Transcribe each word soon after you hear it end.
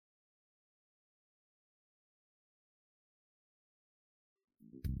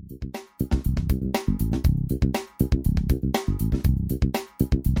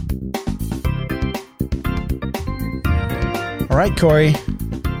All right, Corey.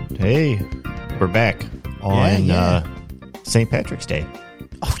 Hey, we're back on St. Patrick's Day.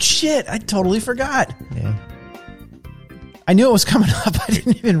 Oh, shit. I totally forgot. Yeah. I knew it was coming up. I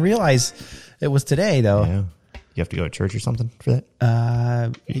didn't even realize it was today, though. Yeah. You have to go to church or something for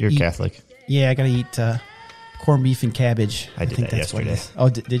that? You're Catholic. Yeah, I got to eat corned beef and cabbage. I did that yesterday. Oh,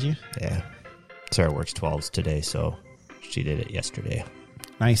 did you? Yeah. Sarah works 12s today, so she did it yesterday.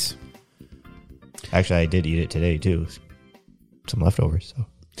 Nice. Actually, I did eat it today, too. Some leftovers. So.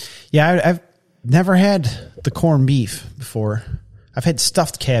 Yeah, I've never had the corned beef before. I've had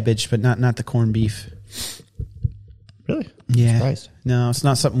stuffed cabbage, but not the corned beef. Really? Yeah. Surprised. No, it's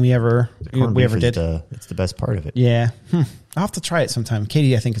not something we ever did. It's the best part of it. Yeah. I'll have to try it sometime.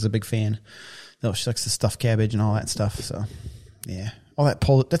 Katie, I think, is a big fan. No, she likes the stuffed cabbage and all that stuff. So, yeah. All that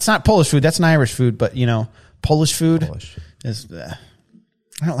that's not Polish food. That's an Irish food, but, Polish food is... I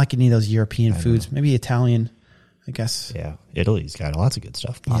don't like any of those European foods. Maybe Italian, I guess. Yeah. Italy's got lots of good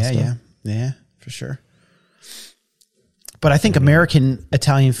stuff. Pasta. Yeah, for sure. But I think American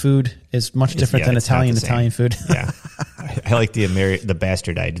Italian food is much different than Italian food. Yeah. I like the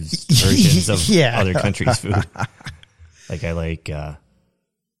bastardized versions of other countries' food. Like I like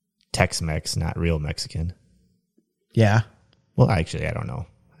Tex-Mex, not real Mexican. Yeah. Well, actually, I don't know.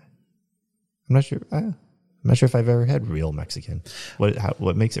 I'm not sure. I'm not sure if I've ever had real Mexican.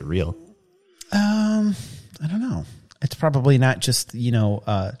 What makes it real? I don't know. It's probably not just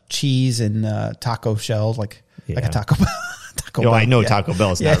cheese and taco shells like a Taco Bell. Bell. I know Taco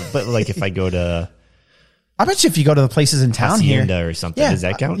Bell's not, but like if I go to, I bet you if you go to the places in town Hacienda here or something, does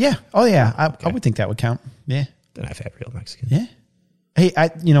that count? Yeah. Oh yeah. I would think that would count. Yeah. Then I've had real Mexican. Yeah. Hey,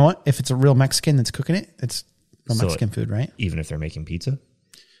 you know what? If it's a real Mexican that's cooking it, it's real Mexican food, right? Even if they're making pizza.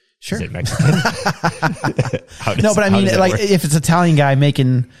 Sure. Is it Mexican? No, but I mean, like, if it's Italian guy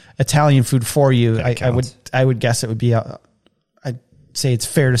making Italian food for you, I would guess it would be. I'd say it's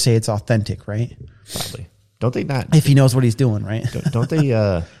fair to say it's authentic, right? Probably. Don't they not? If he knows what he's doing, right? Don't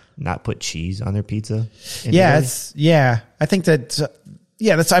they not put cheese on their pizza? I think that.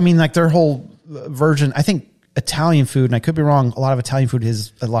 That's. I mean, like their whole version. I think Italian food, and I could be wrong. A lot of Italian food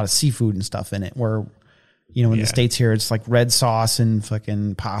has a lot of seafood and stuff in it, where. In the States here, it's like red sauce and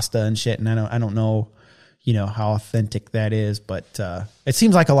fucking pasta and shit. And I don't know, how authentic that is, but it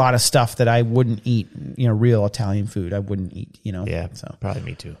seems like a lot of stuff that I wouldn't eat, real Italian food. I wouldn't eat, Yeah, so probably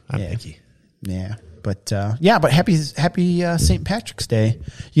me too. I'm picky. Yeah. But happy St. Patrick's Day.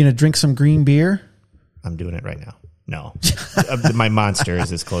 You gonna drink some green beer? I'm doing it right now. No, my Monster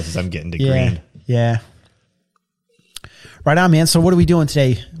is as close as I'm getting to green. Yeah. Right on, man. So what are we doing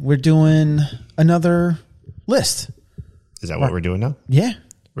today? We're doing another list. Is that what we're doing now? Yeah.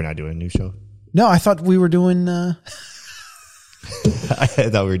 We're not doing a new show? No, I thought we were doing... I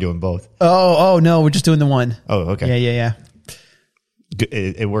thought we were doing both. Oh, no, we're just doing the one. Oh, okay. Yeah.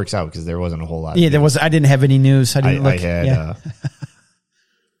 It works out because there wasn't a whole lot. Yeah, there was. I didn't have any news. I didn't look.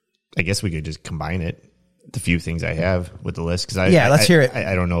 I guess we could just combine it, the few things I have with the list. Let's hear it.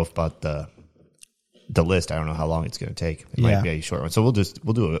 I don't know about the list. I don't know how long it's going to take. It might be a short one. So we'll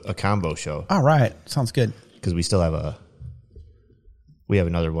do a combo show. All right. Sounds good. Because we still have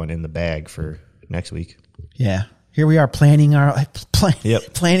another one in the bag for next week. Yeah. Here we are planning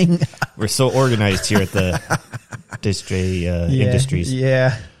planning. We're so organized here at the Industries.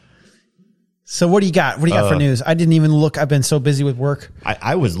 Yeah. So what do you got? What do you got for news? I didn't even look. I've been so busy with work.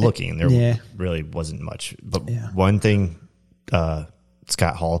 I was looking. There really wasn't much. But one thing,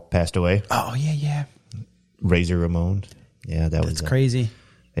 Scott Hall passed away. Oh, yeah. Razor Ramon. Yeah, that's crazy.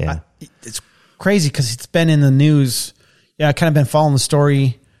 Yeah. It's crazy because it's been in the news. Yeah, I kind of been following the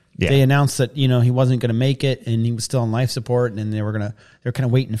story. Yeah. They announced that, he wasn't going to make it and he was still on life support, and they were kind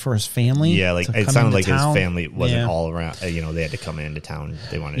of waiting for his family. Yeah, like it sounded like his family wasn't all around. They had to come into town.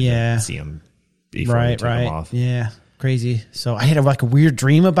 They wanted to see him before they took him off. Yeah. Crazy. So I had a weird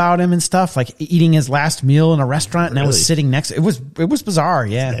dream about him and stuff, like eating his last meal in a restaurant, and I was sitting next. It was bizarre.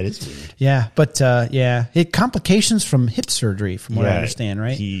 Yeah, that is weird. Yeah, but he had complications from hip surgery, from what I understand.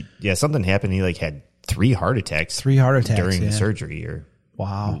 Right? Something happened. He had 3 heart attacks. 3 heart attacks during the surgery, or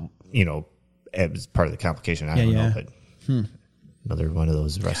wow. It was part of the complication. I don't know, but another one of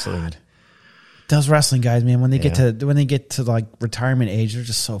those wrestling. God. Those wrestling guys, man, when they get to like retirement age, they're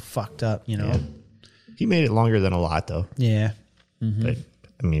just so fucked up. Yeah. He made it longer than a lot, though. Yeah. Mm-hmm. But,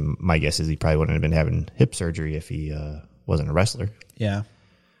 I mean, my guess is he probably wouldn't have been having hip surgery if he wasn't a wrestler. Yeah.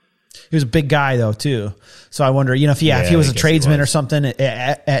 He was a big guy though too. So I wonder, if he was a tradesman or something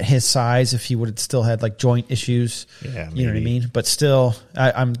at his size, if he would have still had like joint issues. Yeah, you know what I mean. But still,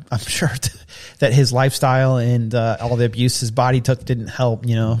 I'm sure that his lifestyle and all the abuse his body took didn't help.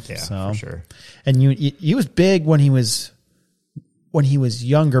 Yeah, for sure. And he was big when he was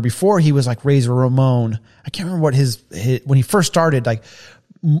younger. Before he was like Razor Ramon. I can't remember what his when he first started, like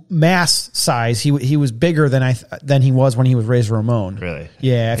mass size. He was bigger than he was when he was Razor Ramon. Really?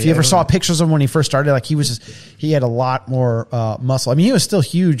 Yeah. If you ever saw pictures of him when he first started, like he had a lot more muscle. I mean, he was still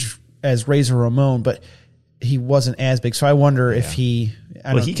huge as Razor Ramon, but he wasn't as big. So I wonder if he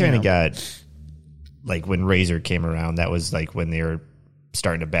kind of got like when Razor came around, that was like when they were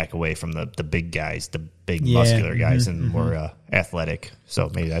starting to back away from the big guys, the big muscular guys, and more athletic. So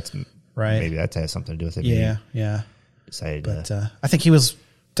maybe that's right. Maybe that has something to do with it. Yeah. Decided, but I think he was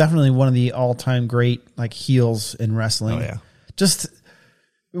definitely one of the all-time great like heels in wrestling. Oh yeah. Just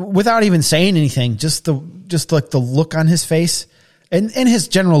without even saying anything, just like the look on his face and his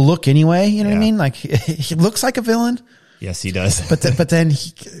general look anyway. You know what I mean? Like he looks like a villain. Yes, he does. But then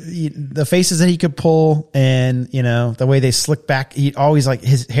the faces that he could pull, and the way they slick back, he always like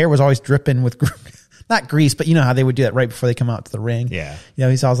his hair was always dripping with not grease, but you know how they would do that right before they come out to the ring. Yeah,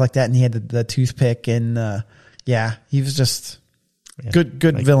 he's always like that, and he had the toothpick, and he was just good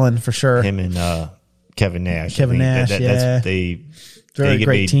like villain for sure. Him and Kevin Nash. That's they very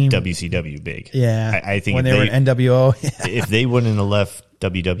great made team. WCW big. Yeah, I think when they were in NWO, if they wouldn't have left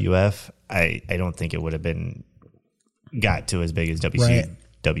WWF, I don't think it would have been got to as big as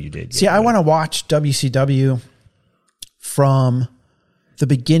WCW did. See, I want to watch WCW from the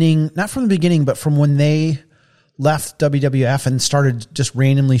beginning, not from the beginning, but from when they left WWF and started just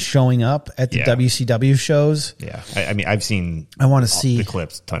randomly showing up at the WCW shows. Yeah. I mean, I want to see the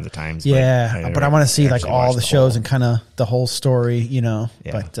clips tons of times. Yeah. But I want to see like all the shows and kind of the whole story,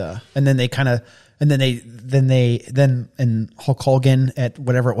 but, and then they kind of, and then Hulk Hogan at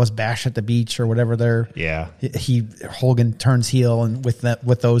whatever it was, Bash at the Beach or whatever Hogan turns heel and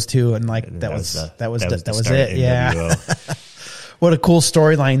with those two, and like that was it. Yeah. What a cool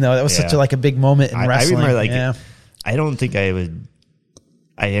storyline though. That was such a big moment in wrestling. I remember I don't think I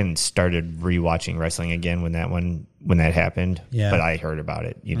hadn't started rewatching wrestling again when that happened. Yeah. But I heard about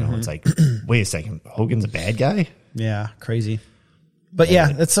it. It's like, wait a second, Hogan's a bad guy? Yeah, crazy. But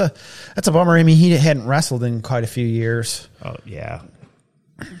that's a bummer. I mean, he hadn't wrestled in quite a few years. Oh yeah,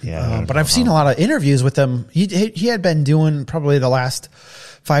 but I've seen a lot of interviews with him. He had been doing probably the last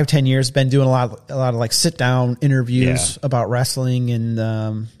 5-10 years. Been doing a lot of like sit down interviews about wrestling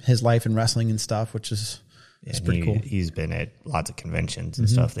and his life in wrestling and stuff, which is pretty cool. He's been at lots of conventions and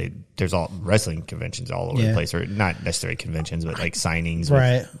stuff. There's all wrestling conventions all over the place, or not necessarily conventions, but like signings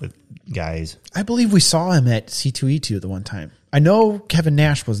with guys. I believe we saw him at C2E2 the one time. I know Kevin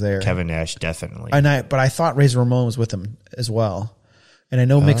Nash was there. Kevin Nash, definitely. But I thought Razor Ramon was with him as well. And I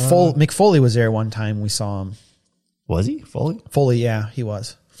know Mick Foley was there one time. We saw him. Was he? Foley? Foley, yeah, he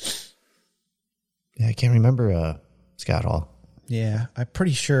was. Yeah, I can't remember Scott Hall. Yeah, I'm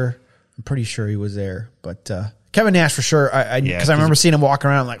pretty sure he was there. But Kevin Nash for sure. Because I remember seeing him walking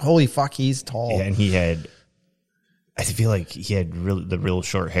around like, holy fuck, he's tall. Yeah, and he had, I feel like he had the real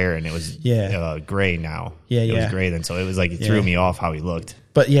short hair, and it was gray now. Yeah, it was gray then, so it was like it threw me off how he looked.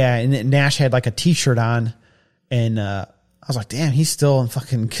 But and Nash had like a T-shirt on, and I was like, damn, he's still in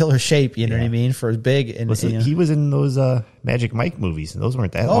fucking killer shape. You know what I mean? For his big. And he was in those Magic Mike movies, and those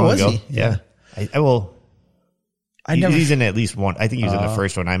weren't that long ago. He? Yeah. He's in at least one. I think he was in the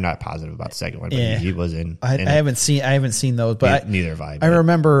first one. I'm not positive about the second one, but he was in. I haven't seen those, but neither have I. I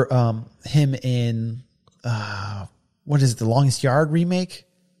remember him in what is it, the Longest Yard remake?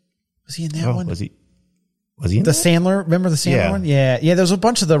 Was he in that one? Was he in the Sandler? Remember the Sandler one? Yeah. There was a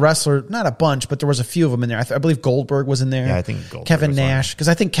bunch of the wrestlers, not a bunch, but there was a few of them in there. I believe Goldberg was in there. Yeah, I think Goldberg. Kevin Nash, because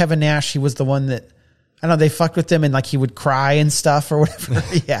I think Kevin Nash, he was the one that, I don't know, they fucked with him and like he would cry and stuff or whatever.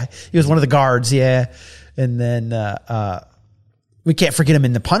 Yeah, he was one of the guards. Yeah, and then we can't forget him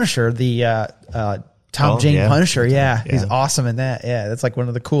in the Punisher, the Tom Jane Punisher. Yeah, he's awesome in that. Yeah, that's like one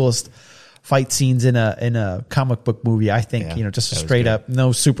of the coolest fight scenes in a comic book movie, I think. Just a straight up,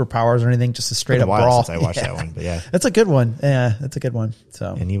 no superpowers or anything, just a straight up brawl. Since I watched that one, but that's a good one. Yeah, that's a good one.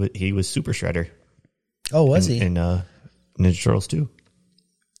 So, and he was Super Shredder. Oh, was he in Ninja Turtles 2? You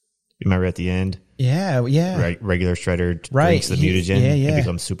remember at the end? Yeah. Regular Shredder drinks the mutagen and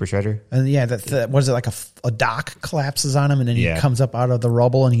becomes Super Shredder. And that was it, like a dock collapses on him and then he comes up out of the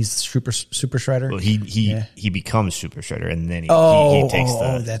rubble and he's Super Shredder. Well, he becomes Super Shredder and then he takes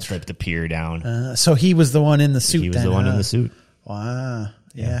the pier down. So he was the one in the suit. He was the one in the suit. Wow.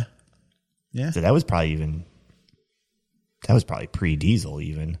 Yeah. So that was probably pre-Diesel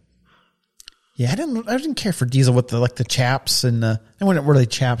even. Yeah, I didn't care for Diesel with the chaps and I wasn't really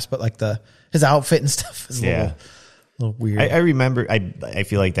chaps, but like his outfit and stuff is a little weird. I remember. I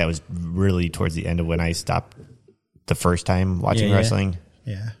feel like that was really towards the end of when I stopped the first time watching wrestling.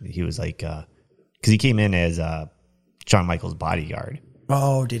 Yeah, he was like, because he came in as Shawn Michaels' bodyguard.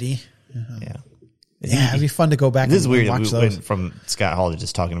 Oh, did he? Yeah. Yeah, it'd be fun to go back. This is weird. Watch we those. went from Scott Hall to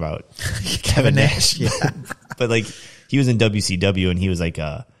just talking about Kevin Nash. Yeah, but like he was in WCW and he was like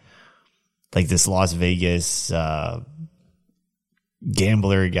this Las Vegas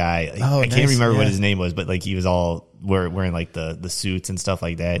gambler guy. I can't remember what his name was, but like he was all wearing like the suits and stuff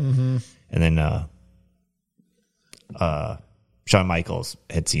like that. Mm-hmm. And then Shawn Michaels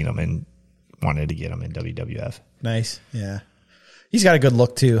had seen him and wanted to get him in WWF. Nice. Yeah, he's got a good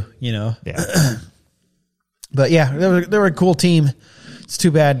look too. Yeah. But yeah, they were a cool team. It's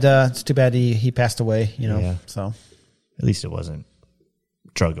too bad. He passed away. Yeah. So at least it wasn't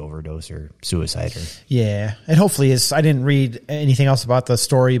drug overdose or suicide. Yeah, and hopefully I didn't read anything else about the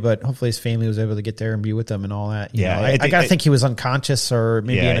story, but hopefully his family was able to get there and be with them and all that. I gotta think he was unconscious or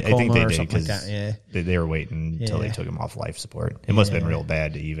maybe in a coma or something like that. Yeah, they were waiting until they took him off life support. It must have been real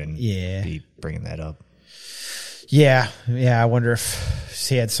bad to even be bringing that up. Yeah. I wonder if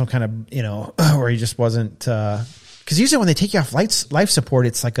he had some kind of, where he just wasn't, because usually when they take you off life support,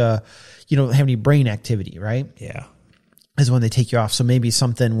 it's like you don't have any brain activity, right? Yeah. Is when they take you off. So maybe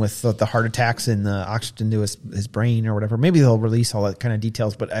something with the heart attacks and the oxygen to his brain or whatever. Maybe they'll release all that kind of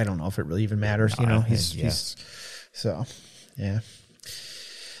details, but I don't know if it really even matters. He's so, yeah.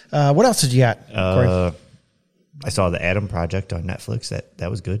 What else did you got? I saw the Adam Project on Netflix. That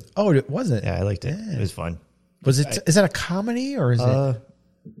was good. Oh, was it? Yeah, I liked it. Yeah. It was fun. Is that a comedy or is it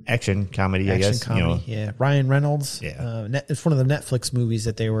action comedy? I guess. Comedy, yeah. Ryan Reynolds. Yeah, it's one of the Netflix movies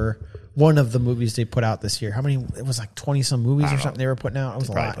that one of the movies they put out this year. How many? It was like 20 some movies or something they were putting out. It was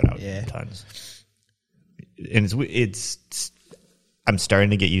a lot. Put out tons. And it's. I'm starting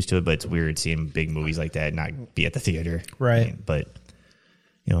to get used to it, but it's weird seeing big movies like that not be at the theater. Right. But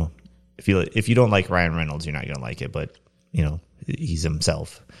if you don't like Ryan Reynolds, you're not gonna like it. But he's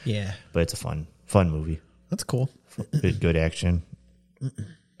himself. Yeah. But it's a fun movie. That's cool. Good action.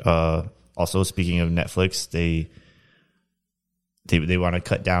 Also, speaking of Netflix, they want to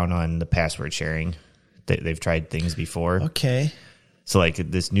cut down on the password sharing. They've tried things before. Okay. So like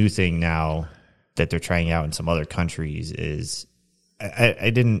this new thing now that they're trying out in some other countries is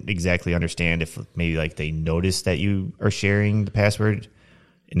I didn't exactly understand if maybe like they noticed that you are sharing the password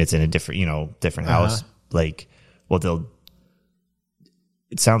and it's in a different house. Like,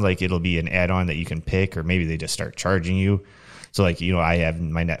 it sounds like it'll be an add-on that you can pick, or maybe they just start charging you. So like, I have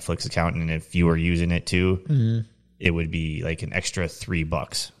my Netflix account, and if you were using it too, it would be like an extra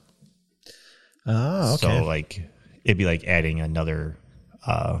 $3. Oh, okay. So like, it'd be like adding another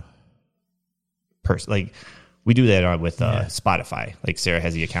person. Like we do that with Spotify. Like Sarah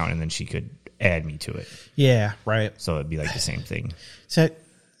has the account, and then she could add me to it. Yeah, right. So it'd be like the same thing.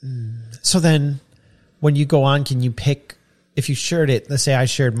 So then, when you go on, can you pick? If you shared it, let's say I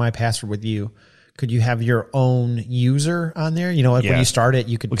shared my password with you, could you have your own user on there? When you start it,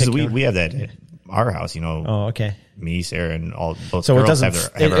 you could pick. We have that at our house, Oh, okay. Me, Sarah, and both so girls it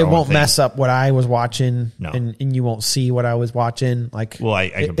doesn't. It won't mess up what I was watching, no. and you won't see what I was watching. Like, well, I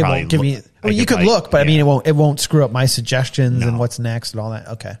could probably give me. You could look, but I mean, it won't screw up my suggestions and what's next and all that.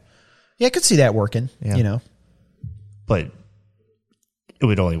 Okay, yeah, I could see that working. Yeah. But it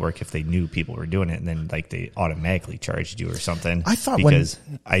would only work if they knew people were doing it, and then like they automatically charged you or something. I thought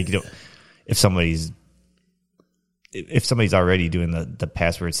if somebody's already doing the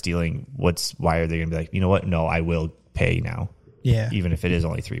password stealing, why are they going to be like, you know what? No, I will pay now. Yeah, even if it is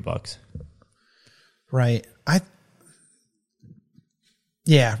only $3. Right.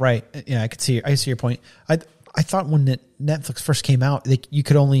 Yeah. Right. Yeah. I see your point. I thought when Netflix first came out, you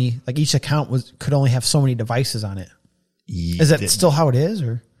could only each account could only have so many devices on it. Is that still how it is,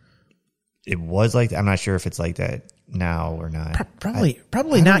 or it was like that? I'm not sure if it's like that now or not. Probably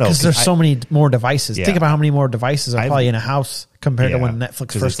not, because there's so many more devices. Yeah. Think about how many more devices are probably in a house compared to when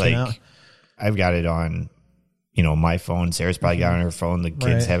Netflix first came out. I've got it on, my phone. Sarah's probably got it on her phone. The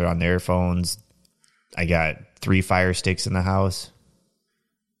kids have it on their phones. I got 3 Fire Sticks in the house.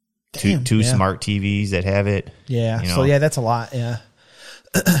 Damn, two smart TVs that have it. Yeah. So that's a lot. Yeah.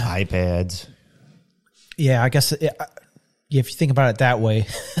 iPads. Yeah, I guess. If you think about it that way,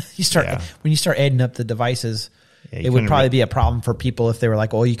 when you start adding up the devices, it would probably be a problem for people if they were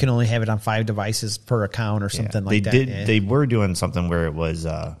like, "Oh, you can only have it on 5 devices per account or something like that." They were doing something where it was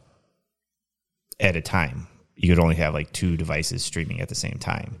at a time. You could only have like 2 devices streaming at the same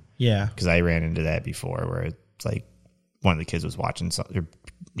time. Yeah, because I ran into that before, where it's like one of the kids was watching something, or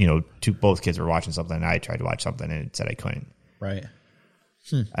both kids were watching something, and I tried to watch something, and it said I couldn't. Right.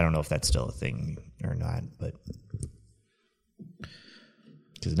 I don't know if that's still a thing or not, but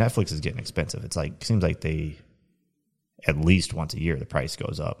because Netflix is getting expensive. It's like, seems like they, at least once a year, the price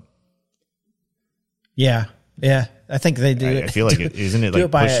goes up. Yeah. Yeah. I think they do. I feel like isn't it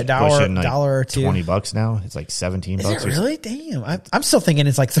like by a dollar or two? $20 now? It's like $17. Is it really? Damn. I'm still thinking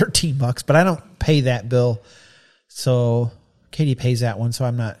it's like $13, but I don't pay that bill. So Katie pays that one. So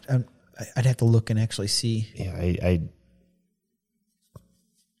I'd have to look and actually see. Yeah.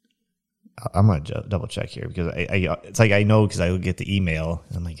 I'm going to double check here because it's like I know because I get the email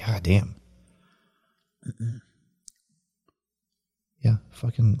and I'm like, God damn. Yeah,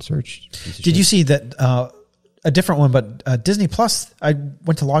 fucking search. Did you see that a different one, but Disney Plus, I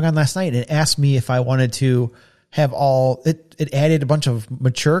went to log on last night and it asked me if I wanted to have it added a bunch of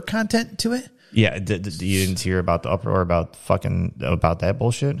mature content to it. Yeah, you didn't hear about the uproar about that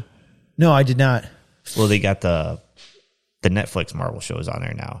bullshit? No, I did not. Well, they got the Netflix Marvel shows on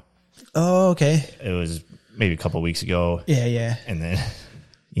there now. Oh, okay. It was maybe a couple of weeks ago. Yeah. And then,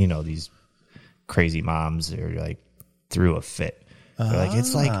 these crazy moms are like threw a fit. They're like,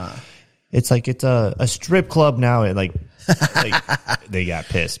 it's a strip club now. And like they got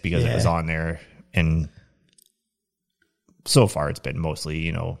pissed because it was on there. And so far it's been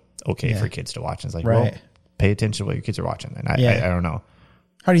mostly, okay for kids to watch. And it's like, well, pay attention to what your kids are watching. And I don't know.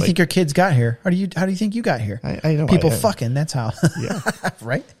 How do you think your kids got here? How do you think you got here? I know people fucking. That's how. Yeah,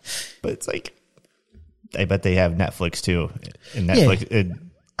 right. But it's like, I bet they have Netflix too, and Netflix.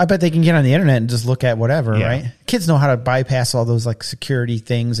 I bet they can get on the internet and just look at whatever. Yeah. Right. Kids know how to bypass all those like security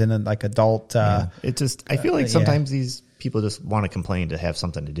things and then like adult. It just. I feel like sometimes these people just want to complain to have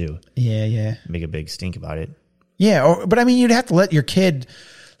something to do. Yeah. Make a big stink about it. Yeah, but I mean, you'd have to let your kid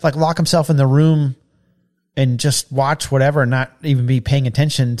like lock himself in the room and just watch whatever and not even be paying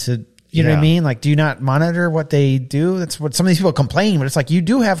attention to, you know what I mean? Like, do you not monitor what they do? That's what some of these people complain, but it's like, you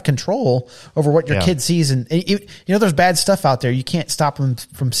do have control over what your kid sees. And there's bad stuff out there. You can't stop them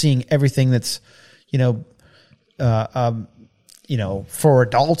from seeing everything that's, for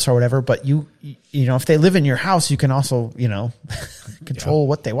adults or whatever, but if they live in your house, you can also, control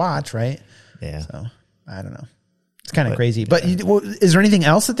what they watch. Right. Yeah. So I don't know. It's kind of crazy, but is there anything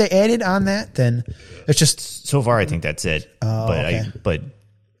else that they added on that? Then it's just so far. I think that's it. But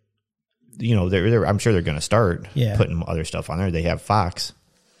I'm sure they're going to start putting other stuff on there. They have Fox.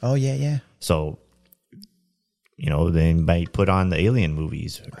 Oh yeah. So, they might put on the Alien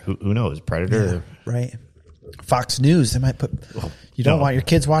movies. Who knows? Predator. Yeah, right. Fox News. They might put. You don't want your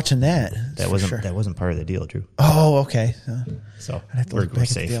kids watching that. That wasn't part of the deal, Drew. Oh, okay. So I'd have to we're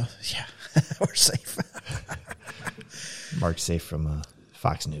safe. Yeah, we're safe. Mark's safe from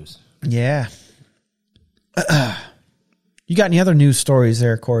Fox News. Yeah. You got any other news stories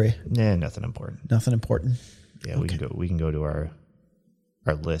there, Corey? Nah, nothing important. Nothing important. Yeah, okay. We can go to our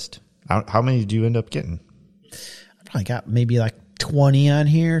list. How many did you end up getting? I probably got maybe like 20 on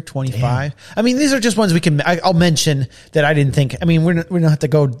here, 25. Damn. I mean, these are just ones I'll mention that I didn't think. I mean, we don't have to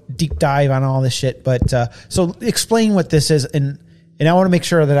go deep dive on all this shit, but so explain what this is, and I want to make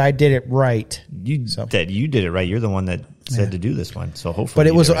sure that I did it right. That you did it right. You're the one that said to do this one, so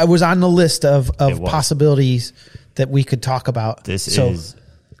hopefully. But I was on the list of possibilities that we could talk about. This is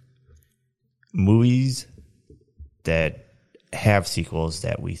movies that have sequels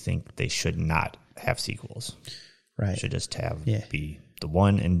that we think they should not have sequels. Right. Should just be the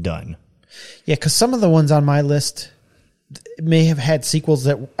one and done. Yeah, because some of the ones on my list may have had sequels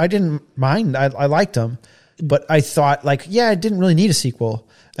that I didn't mind. I liked them, but I thought I didn't really need a sequel.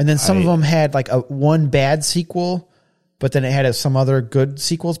 And then some of them had like one bad sequel, but then it had some other good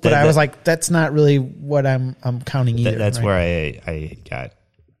sequels. But I was like, that's not really what I'm counting either. That's where I got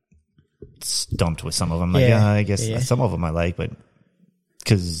stumped with some of them. I guess some of them I like, but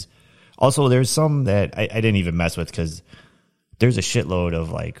because also there's some that I didn't even mess with because there's a shitload of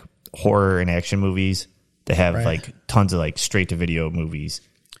like horror and action movies that have like tons of like straight to video movies.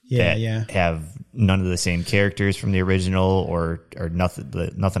 Have none of the same characters from the original or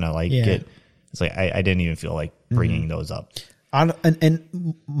nothing I like it. It's like I didn't even feel like bringing those up. On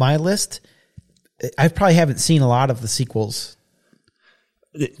and my list, I probably haven't seen a lot of the sequels.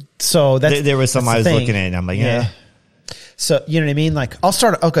 So there was some I was looking at and I'm like, yeah. So you know what I mean? Like I'll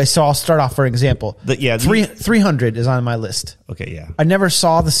start off for example. 300 is on my list. Okay, yeah. I never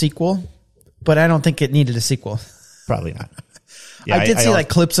saw the sequel, but I don't think it needed a sequel. Probably not. Yeah, I did see like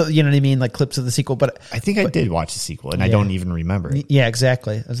clips of, you know what I mean? Like clips of the sequel, but I think I did watch the sequel and I don't even remember it. Yeah,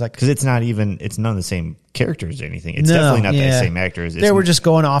 exactly. I was like, cause it's none of the same characters or anything. It's definitely not the same actors. They were just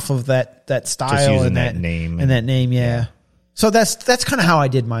going off of that style just using and that name and that name. Yeah. So that's kind of how I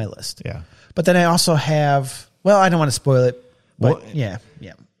did my list. Yeah. But then I also have, well, I don't want to spoil it, but Well, yeah.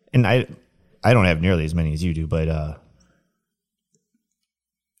 And I don't have nearly as many as you do, but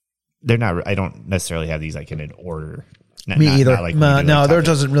they're not. I don't necessarily have these like in an order. Me either. Like no, there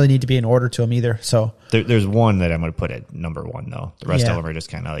doesn't really need to be an order to them either. So there's one that I'm going to put at number 1 though. The rest of them are just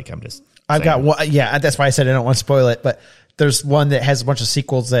kind of like I've got one. Yeah, that's why I said I don't want to spoil it. But there's one that has a bunch of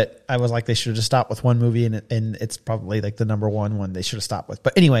sequels that I was like they should have just stopped with one movie, and it's probably like the number one they should have stopped with.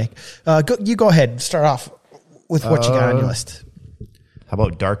 But anyway, you go ahead. Start off with what you got on your list. How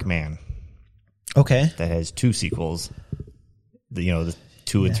about Dark Man? Okay, that has 2 sequels. The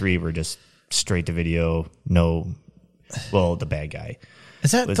 2 and 3 were just straight to video. No, well, the bad guy.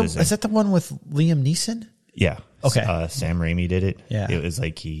 Is that the one with Liam Neeson? Yeah. Okay. Sam Raimi did it. Yeah. It was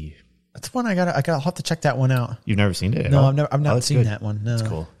like That's one I'll have to check that one out. You've never seen it? No, I've not seen that one. No. That's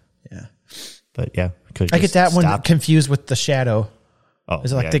cool. Yeah. But yeah, I get that one confused with The Shadow. Oh,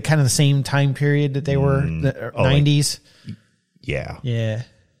 is it like the kind of the same time period that they were, the 90s? Yeah. Yeah.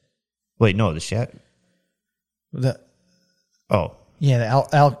 Wait, no, The Shadow. Yeah,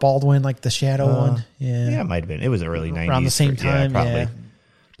 the Alec Baldwin, like The Shadow one. Yeah, it might have been. It was early 90s. Around the same time, probably. yeah.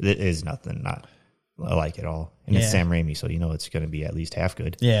 It is nothing not like at all. And it's Sam Raimi, so it's going to be at least half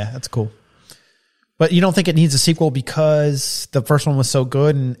good. Yeah, that's cool. But you don't think it needs a sequel because the first one was so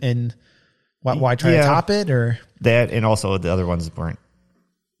good, and why try to top it? Or that, and also the other ones weren't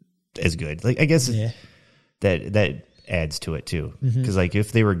as good. Like I guess that adds to it too. Because like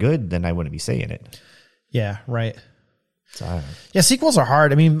if they were good, then I wouldn't be saying it. Yeah, right. So, I don't know. Yeah, sequels are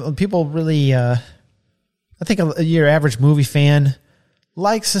hard. I mean, people really. I think your average movie fan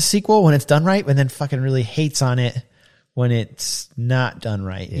likes a sequel when it's done right, and then fucking really hates on it when it's not done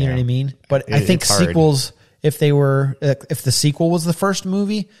right. You know what I mean? But I think sequels, if the sequel was the first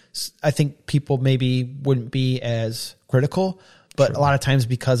movie, I think people maybe wouldn't be as critical. But a lot of times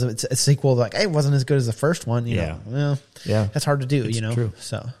because of it's a sequel, like, hey, it wasn't as good as the first one. You know? Well, that's hard to do. It's true.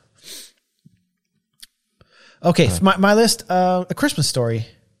 So. Okay, so my list, A Christmas Story.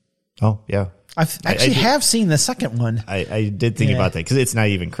 Oh, yeah. I have seen the second one. I did think about that because it's not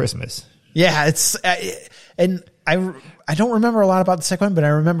even Christmas. Yeah, it's and I don't remember a lot about the second one, but I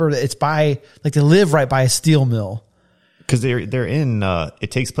remember that it's by like they live right by a steel mill because they're in. It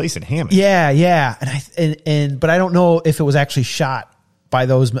takes place in Hammond. Yeah, and but I don't know if it was actually shot by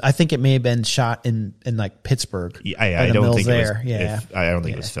those. I think it may have been shot in like Pittsburgh. Yeah, I don't think there. I don't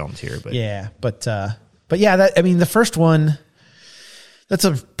think it was filmed here, but But yeah, the first one, that's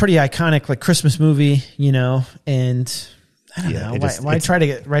a pretty iconic like Christmas movie, and I don't know why try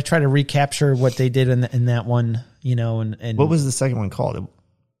to recapture what they did in that one, and what was the second one called?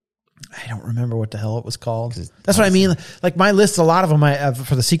 I don't remember what the hell it was called. That's what I mean. Like my list, a lot of them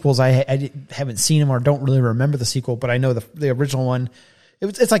for the sequels, I haven't seen them or don't really remember the sequel, but I know the original one.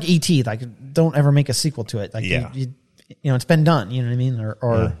 It's like E.T. Like don't ever make a sequel to it. Like it's been done. You know what I mean?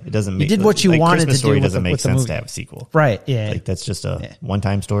 Or it doesn't. You did what you wanted Christmas to Story do. Doesn't make with the sense movie. to have a sequel, right? Yeah, like that's just a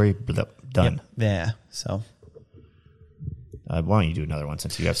one-time story. Done. Yep. Yeah. So, why don't you do another one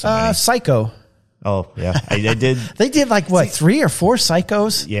since you have so many? Psycho. Oh yeah, I did. They did like 3 or 4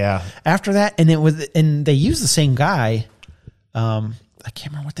 Psychos. Yeah. After that, and they used the same guy. I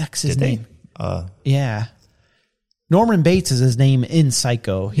can't remember what the heck's his name. Yeah. Norman Bates is his name in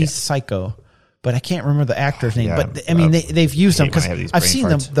Psycho. He's Psycho. But I can't remember the actor's name. Yeah, but I mean, they've used them because I've seen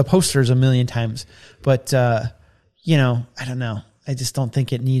the posters a million times. But I don't know. I just don't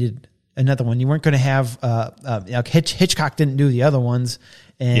think it needed another one. You weren't going to have Hitchcock didn't do the other ones,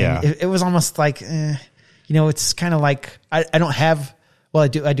 and it was almost like, it's kind of like I don't have. Well, I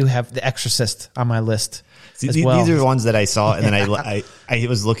do have The Exorcist on my list. These are the ones that I saw, and then I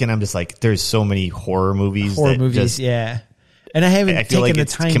was looking. I'm just like, there's so many horror movies. And I haven't I feel taken like the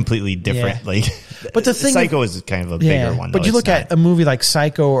it's time. completely different. Yeah. Like, but the thing, Psycho is kind of a bigger one. But you look at a movie like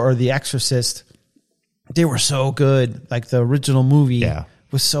Psycho or The Exorcist, they were so good. Like the original movie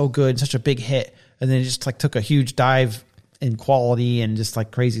was so good, such a big hit, and then it just like took a huge dive in quality and just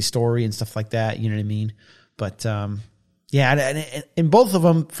like crazy story and stuff like that. You know what I mean? But in both of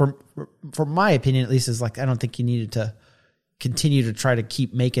them, for my opinion at least, is like I don't think you needed to continue to try to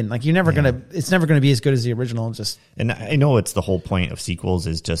keep making like it's never gonna be as good as the original. And I know it's the whole point of sequels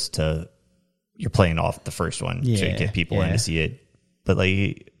is just you're playing off the first one to get people in to see it. But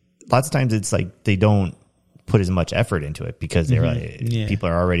like lots of times it's like they don't put as much effort into it because they're people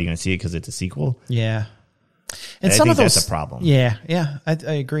are already going to see it because it's a sequel. Yeah, and some of those that's a problem. Yeah, I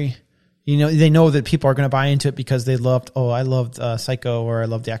agree. They know that people are going to buy into it because I loved Psycho or I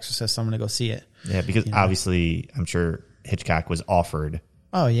loved The Exorcist, so I'm going to go see it. Yeah, because obviously I'm sure Hitchcock was offered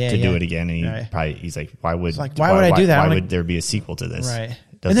Oh yeah, to yeah. do it again, and he's like, why would I do that? Why would there be a sequel to this? Right.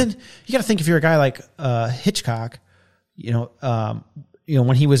 And then you got to think, if you're a guy like Hitchcock,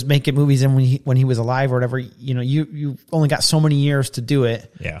 when he was making movies and when he was alive or whatever, you only got so many years to do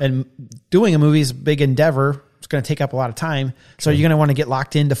it. Yeah. And doing a movie is a big endeavor. It's going to take up a lot of time. So you're going to want to get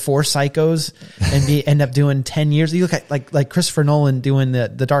locked into 4 Psychos and end up doing 10 years. You look at like Christopher Nolan doing the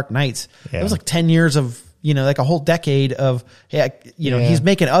Dark Knights. Yeah. It was like 10 years of, like a whole decade of, he's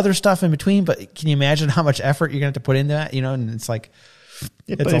making other stuff in between, but can you imagine how much effort you're going to have to put into that? And it's like,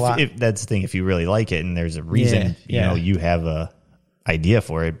 it's a lot. If that's the thing, if you really like it and there's a reason, you have a idea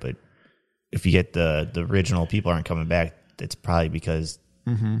for it, but if you get the original people aren't coming back, it's probably because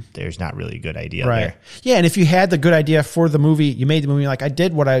there's not really a good idea there. Yeah, and if you had the good idea for the movie, you made the movie like I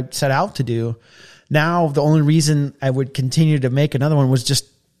did what I set out to do. Now the only reason I would continue to make another one was just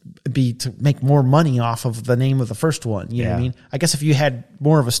be to make more money off of the name of the first one. You know what I mean? I guess if you had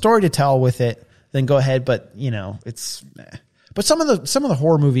more of a story to tell with it, then go ahead. But it's. But some of the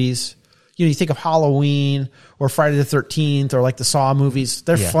horror movies, you think of Halloween or Friday the 13th or like the Saw movies.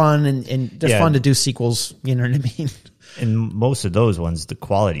 They're fun and they're fun to do sequels. You know what I mean? And most of those ones, the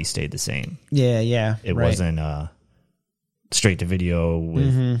quality stayed the same. Yeah. It wasn't straight to video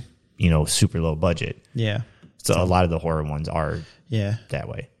with super low budget. Yeah. So a lot of the horror ones are that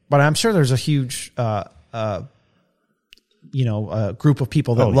way. But I'm sure there's a huge group of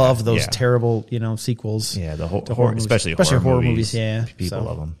people that love those terrible, sequels. Yeah, the horror movies, especially horror movies. Yeah, people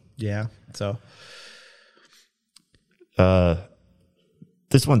love them. Yeah, so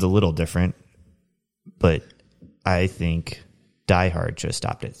this one's a little different, but I think Die Hard should have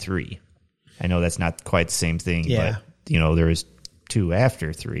stopped at 3. I know that's not quite the same thing, but there was 2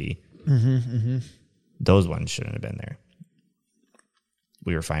 after 3. Those ones shouldn't have been there.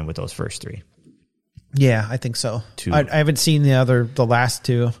 We were fine with those first 3. Yeah, I think so. I haven't seen the last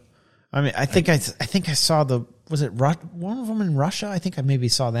 2. I mean, I think I saw was it one of them in Russia? I think I maybe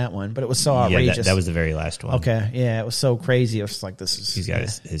saw that one, but it was so outrageous. Yeah, that was the very last one. Okay, yeah, it was so crazy. It was like, this is. He's got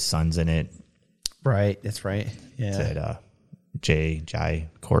his sons in it. Right, that's right. Yeah, said Jai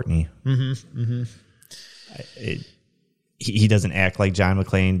Courtney. He doesn't act like John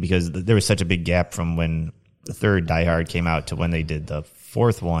McClane because there was such a big gap from when the third Die Hard came out to when they did the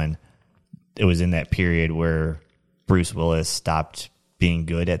fourth one. It was in that period where Bruce Willis stopped being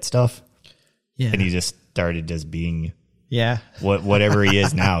good at stuff. Yeah. And he just started just being whatever he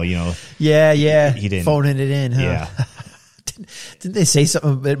is now, Yeah. He didn't phoning it in, huh? Yeah. Didn't they say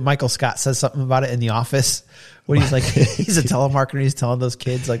something? Michael Scott says something about it in The Office when he's like, he's a telemarketer. He's telling those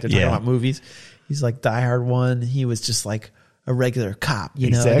kids like they're talking about movies. He's like, Die Hard 1, he was just like a regular cop,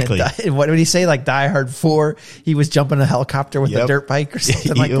 Exactly. And what did he say? Like Die Hard 4, he was jumping a helicopter with a dirt bike or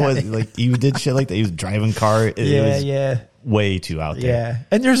something like that. Was like he did shit like that. He was driving car. It was way too out there. Yeah,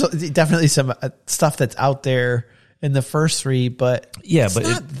 and there's definitely some stuff that's out there in the first 3, but it's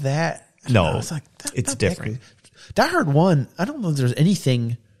not that. No, it's like it's different. Die Hard 1, I don't know if there's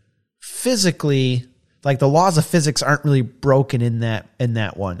anything physically, like the laws of physics aren't really broken in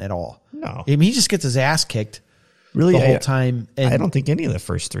that one at all. No, I mean he just gets his ass kicked. Really, the whole time. And I don't think any of the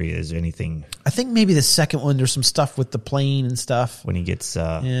first 3 is anything. I think maybe the second one, there's some stuff with the plane and stuff. When he gets,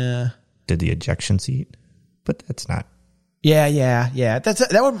 did the ejection seat, but that's not. Yeah. That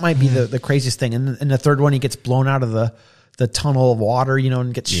one might be the craziest thing. And the third one, he gets blown out of the tunnel of water,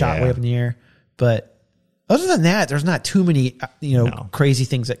 and gets shot way up in the air. But other than that, there's not too many, crazy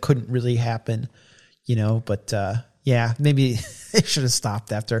things that couldn't really happen, but, maybe they should have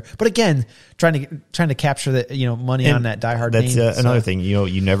stopped after. But again, trying to capture the money on that Die Hard name. That's another thing.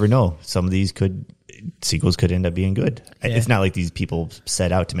 You never know. Some of these sequels could end up being good. Yeah. It's not like these people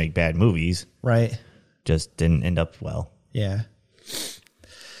set out to make bad movies. Right. Just didn't end up well. Yeah.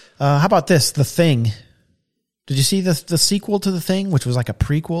 How about this? The Thing. Did you see the sequel to The Thing, which was like a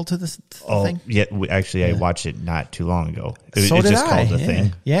prequel to the Thing? Yeah. Actually, I watched it not too long ago. It's just called The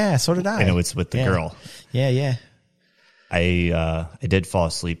Thing. Yeah, so did I. And it was with the girl. Yeah. I did fall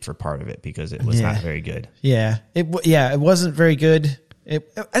asleep for part of it because it was not very good. Yeah. It wasn't very good. I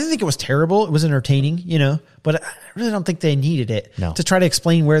didn't think it was terrible. It was entertaining, but I really don't think they needed it to try to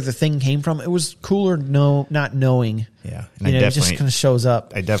explain where the thing came from. It was cooler not knowing. Yeah. And it just kind of shows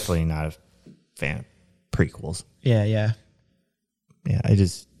up. I definitely not a fan of prequels. Yeah. Yeah.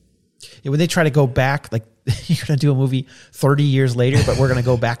 When they try to go back, like you're going to do a movie 30 years later, but we're going to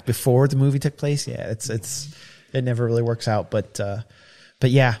go back before the movie took place. Yeah. It never really works out, but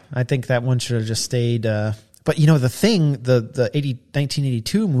yeah, I think that one should have just stayed. But The Thing, the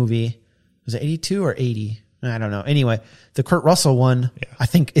 1982 movie, was it 82 or 80? I don't know. Anyway, the Kurt Russell one, I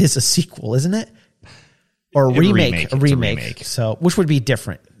think is a sequel, isn't it? or a remake. So, which would be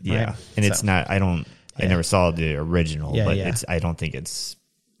different. Yeah. Right? And it's not, I never saw the original, but I don't think it's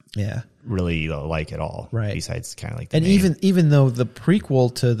really like at all. Right. Besides kind of like and name. even though the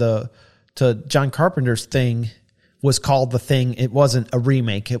prequel to John Carpenter's Thing was called The Thing, it wasn't a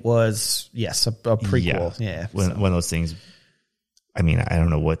remake. It was a prequel. Yeah. One of those things. I mean, I don't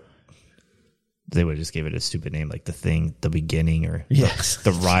know what they would just give it a stupid name like The Thing, The Beginning, or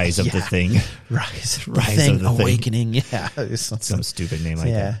the Rise of the Thing. Rise of the Awakening. Thing. Yeah. Some stupid name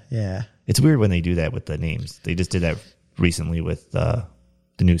like that. Yeah. It's weird when they do that with the names. They just did that recently with the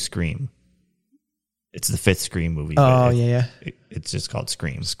new Scream. It's the 5th Scream movie. It's just called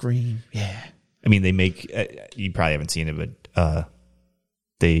Scream. Scream. Yeah. I mean, they make, you probably haven't seen it, but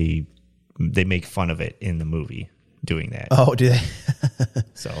they make fun of it in the movie doing that. Oh, do they?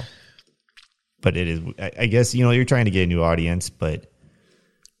 So, but it is, I guess, you're trying to get a new audience, but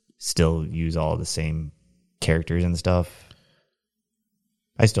still use all the same characters and stuff.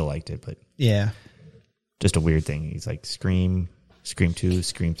 I still liked it, but just a weird thing. He's like Scream 2,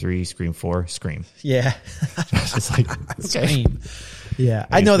 Scream 3, Scream 4, Scream. Yeah. It's like, okay. Scream. Yeah.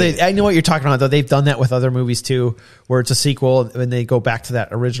 I know what you're talking about, though. They've done that with other movies too, where it's a sequel and they go back to that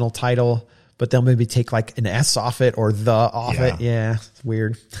original title, but they'll maybe take like an S off it or the off it. Yeah. It's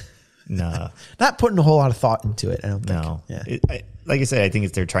weird. No. Not putting a whole lot of thought into it, I don't think. No. Yeah. Like I said, I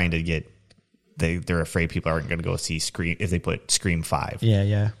think they're trying to get, they're afraid people aren't going to go see Scream if they put Scream 5.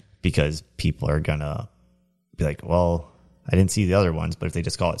 Yeah. Because people are going to be like, well, I didn't see the other ones, but if they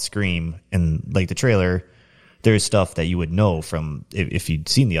just call it Scream and like the trailer, there's stuff that you would know from if you'd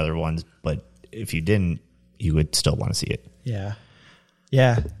seen the other ones, but if you didn't, you would still want to see it. Yeah.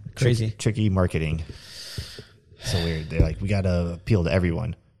 Yeah. Crazy. Tricky marketing. So weird. They're like, we got to appeal to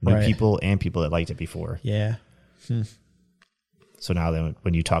everyone, new people and people that liked it before. Yeah. So now then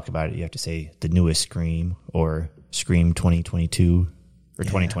when you talk about it, you have to say the newest Scream or Scream 2022 or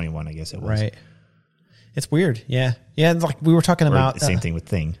 2021, I guess it was. Right. It's weird. Yeah. Yeah. Like we were talking about. The same thing with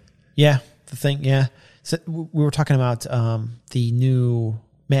Thing. Yeah. The Thing. Yeah. So we were talking about the new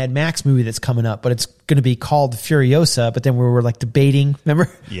Mad Max movie that's coming up, but it's going to be called Furiosa. But then we were like debating,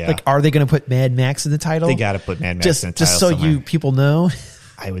 remember? Yeah. Like, are they going to put Mad Max in the title? They got to put Mad Max in the title. Just so somewhere. People know.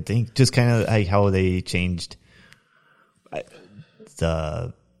 I would think just kind of like how they changed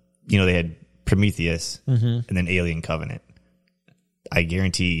they had Prometheus and then Alien Covenant. I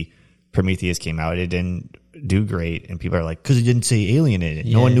guarantee Prometheus came out, it didn't do great, and people are like, because it didn't say alien in it.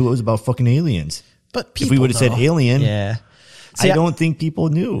 No one knew it was about fucking aliens. But people if we would have said alien, See, I don't think people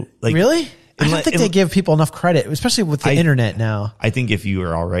knew. Like, really? I don't think they give people enough credit, especially with the internet now. I think if you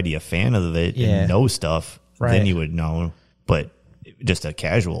were already a fan of it and know stuff, then you would know. But just a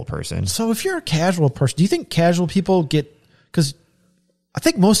casual person. So if you're a casual person, do you think casual people get, because I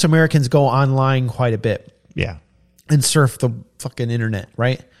think most Americans go online quite a bit. Yeah. And surf the fucking internet,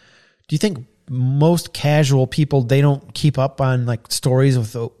 right? Do you think most casual people, they don't keep up on like stories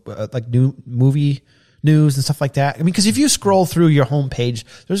with like new movie news and stuff like that? I mean, because if you scroll through your homepage,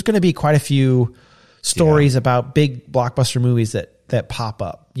 there's going to be quite a few stories about big blockbuster movies that pop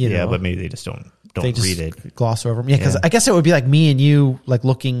up. You know? But maybe they just don't read it, gloss over them. Yeah, because I guess it would be like me and you, like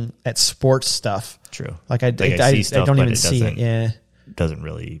looking at sports stuff. True. Like I see stuff, I don't even see it. Yeah. Doesn't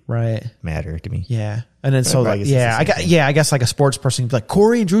really matter to me. Yeah. And then I guess like a sports person would be like,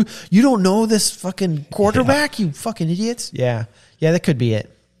 Corey and Drew, you don't know this fucking quarterback, you fucking idiots. Yeah. Yeah, that could be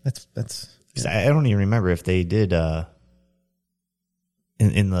it. That's I don't even remember if they did in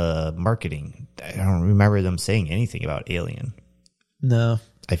the marketing. I don't remember them saying anything about Alien. No.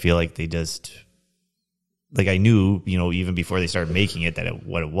 I feel like they just, like, I knew, even before they started making it,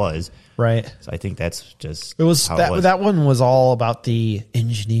 what it was. Right. So I think that's just it was that one was all about the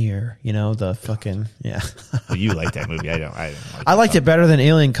engineer, the fucking Well, you like that movie. I liked it better than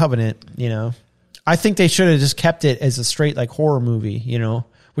Alien Covenant. I think they should have just kept it as a straight like horror movie.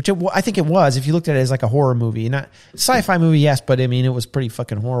 Which I think it was. If you looked at it as like a horror movie, not sci-fi movie, yes, but I mean it was pretty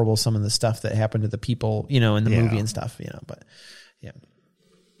fucking horrible. Some of the stuff that happened to the people, in the movie and stuff, But yeah.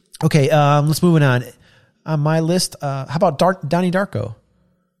 Okay, let's move on. On my list, how about Donnie Darko?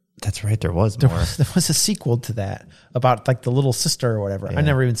 That's right. There was more. There was a sequel to that about like the little sister or whatever. Yeah. I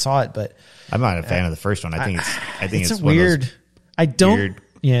never even saw it, but I'm not a fan of the first one. I think it's weird.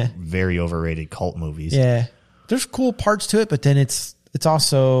 Very overrated cult movies. Yeah, there's cool parts to it, but then it's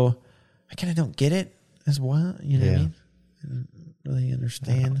also I kind of don't get it as well. You know what I mean? I don't really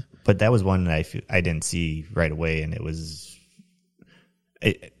understand. But that was one that I didn't see right away, and it was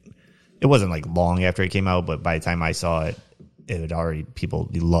it wasn't like long after it came out, but by the time I saw it, it had already people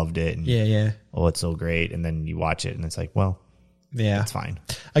loved it. And, oh, it's so great. And then you watch it, and it's like, well, it's fine.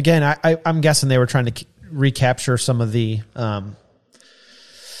 Again, I'm guessing they were trying to recapture some of the,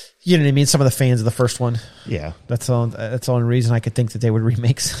 you know what I mean? Some of the fans of the first one. Yeah. That's the only reason I could think that they would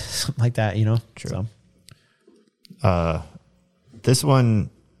remake something like that, you know? True. So. This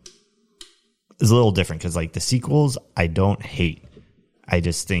one is a little different because, like, the sequels, I don't hate. I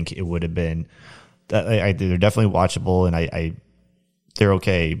just think it would have been, they're definitely watchable, and they're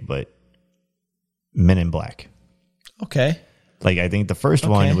okay, but Men in Black. Okay. Like, I think the first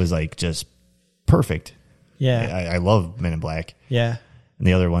one was, like, just perfect. Yeah. I love Men in Black. Yeah. And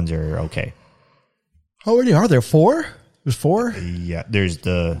the other ones are okay. How many are there? 4? There's 4? Yeah. There's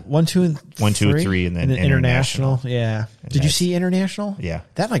the 1, 2, and 3, and then International. Yeah. Did you see International? Yeah.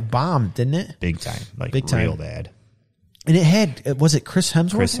 That like bombed, didn't it? Big time. Like, Big time. real bad. And it had, was it Chris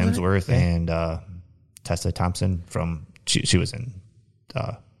Hemsworth? Chris Hemsworth and Tessa Thompson from, she was in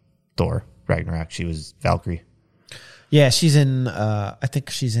Thor Ragnarok. She was Valkyrie. Yeah, she's in, I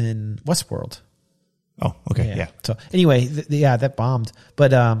think she's in Westworld. Oh, okay. Yeah. So anyway, yeah, that bombed.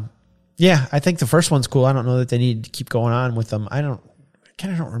 But yeah, I think the first one's cool. I don't know that they need to keep going on with them. I kind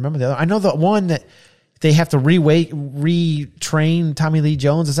of don't remember the other. I know the one that they have to retrain Tommy Lee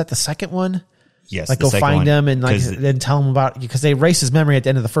Jones. Is that the second one? Yes. Like go find him and like then tell him about, because they erase his memory at the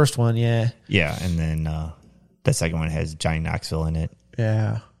end of the first one. Yeah. Yeah. And then the second one has Johnny Knoxville in it.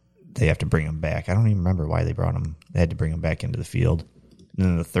 Yeah. They have to bring him back. I don't even remember why they brought him. They had to bring him back into the field. And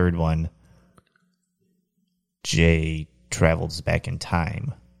then the third one, Jay travels back in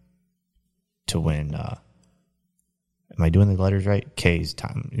time to win. Am I doing the letters right? K's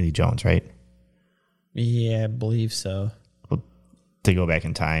Tommy Lee Jones, right? Yeah, I believe so. Well, to go back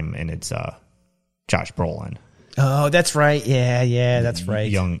in time, and it's Josh Brolin. Oh, that's right. Yeah, that's right.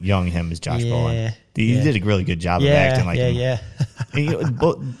 Young him is Josh Brolin. He did a really good job of acting like him. Yeah.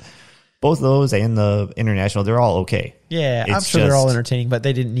 Both those and the International, they're all okay. Yeah, I'm sure they're all entertaining, but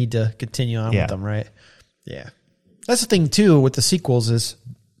they didn't need to continue on with them, right? Yeah. That's the thing, too, with the sequels is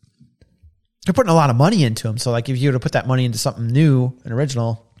they're putting a lot of money into them. So, like, if you were to put that money into something new and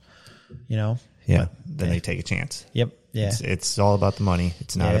original, you know. Yeah, then they take a chance. Yep. Yeah. It's all about the money.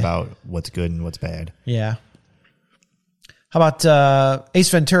 It's not about what's good and what's bad. Yeah. How about Ace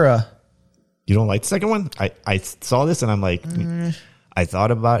Ventura? You don't like the second one? I saw this and I'm like, I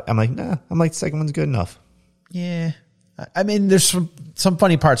thought about it. I'm like, nah, I'm like, the second one's good enough. Yeah. I mean, there's some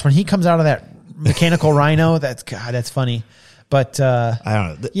funny parts. When he comes out of that mechanical rhino, that's funny. But I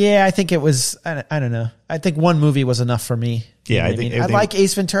don't know. Yeah, I think it was, I don't know. I think one movie was enough for me. Yeah, I think I like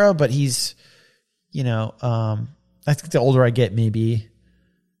Ace Ventura, but he's, you know, I think the older I get, maybe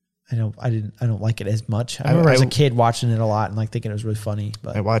I don't like it as much. I remember as a kid watching it a lot and like thinking it was really funny.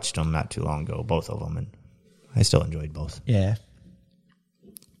 But I watched them not too long ago, both of them, and I still enjoyed both. Yeah.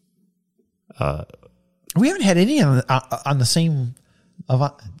 We haven't had any on the same of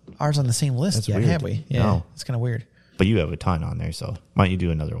ours on the same list yet, have we? Yeah, no. It's kind of weird. But you have a ton on there, so why don't you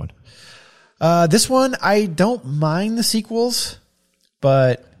do another one? This one, I don't mind the sequels,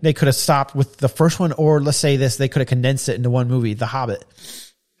 but they could have stopped with the first one, or let's say this, they could have condensed it into one movie, The Hobbit.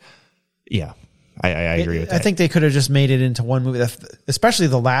 Yeah, I agree with that. I think they could have just made it into one movie, especially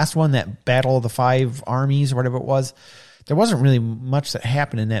the last one, that Battle of the Five Armies or whatever it was. There wasn't really much that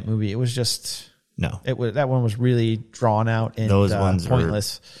happened in that movie. It was just that one was really drawn out and those ones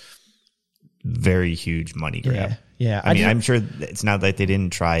pointless. Very huge money grab. Yeah. I mean, I'm sure it's not that they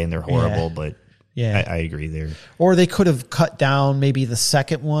didn't try and they're horrible, but I agree there. Or they could have cut down maybe the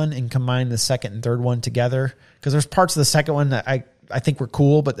second one and combined the second and third one together, because there's parts of the second one that I think were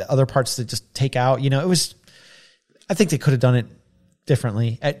cool, but the other parts that just take out. You know, I think they could have done it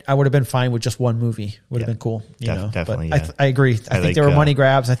differently. I would have been fine with just one movie. Would have been cool. You know, definitely. But I agree. I think they were money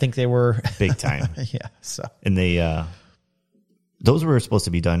grabs. I think they were big time. Yeah. So and they those were supposed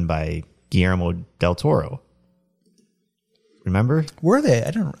to be done by Guillermo del Toro. Remember? Were they?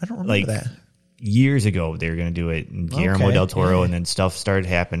 I don't remember that. Years ago, they were going to do it, and Guillermo del Toro, and then stuff started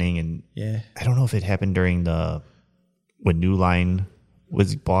happening, and I don't know if it happened during when New Line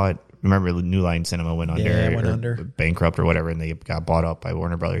was bought. Remember, New Line Cinema went under, bankrupt or whatever, and they got bought up by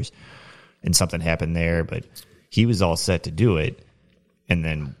Warner Brothers, and something happened there. But he was all set to do it, and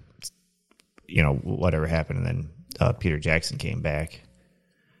then whatever happened, and then Peter Jackson came back.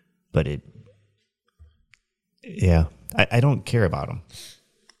 But I don't care about them.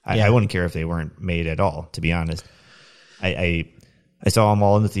 I wouldn't care if they weren't made at all, to be honest. I saw them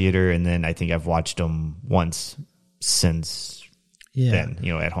all in the theater, and then I think I've watched them once since then,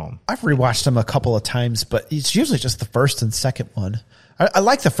 at home. I've rewatched them a couple of times, but it's usually just the first and second one. I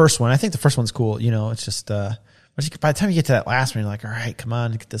like the first one. I think the first one's cool. It's just by the time you get to that last one, you're like, all right, come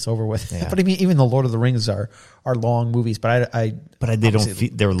on, get this over with. Yeah. But I mean, even the Lord of the Rings are long movies, but they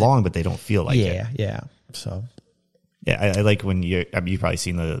don't. They're long, but they don't feel like it. Yeah. So, yeah, I like when you've probably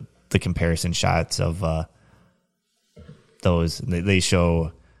seen the comparison shots of those. They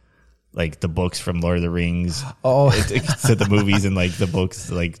show like the books from Lord of the Rings. Oh, to the movies, and like the books,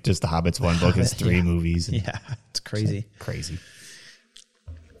 like just the Hobbit's one book is 3 movies. Yeah, it's crazy. Crazy.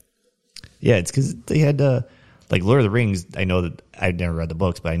 Yeah, it's because they had to, like Lord of the Rings. I know that I've never read the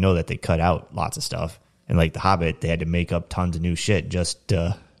books, but I know that they cut out lots of stuff. And like the Hobbit, they had to make up tons of new shit just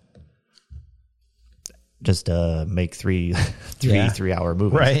to make three 3-hour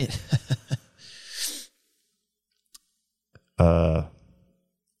movies. Right.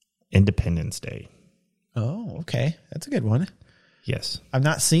 Independence Day. Oh, okay. That's a good one. Yes. I've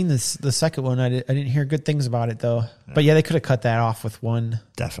not seen the second one. I didn't hear good things about it though. But yeah, they could have cut that off with one.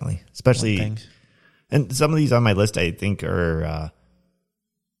 Definitely. Especially, thing. And some of these on my list, I think are,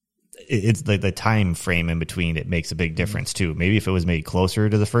 it's like the time frame in between. It makes a big difference too. Maybe if it was made closer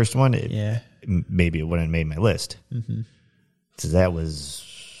to the first one, maybe it wouldn't have made my list. Mm-hmm. So that was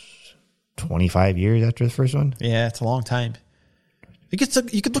 25 years after the first one. Yeah, it's a long time. You could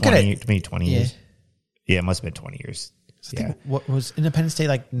look 20, at it. Maybe 20 years. Yeah, it must have been 20 years. Yeah. What was Independence Day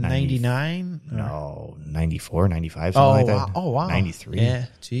like 99? No, 94, 95, something like that. Oh, wow. 93. Yeah,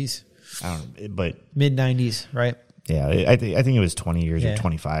 jeez. I don't know, but mid 90s, right? Yeah, I think it was 20 years or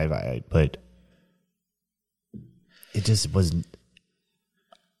 25. But it just wasn't.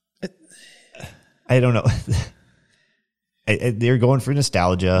 I don't know. They're going for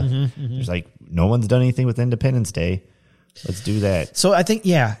nostalgia. Mm-hmm. There's like no one's done anything with Independence Day. Let's do that. So I think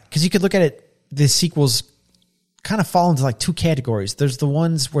because you could look at it. The sequels kind of fall into like 2 categories. There's the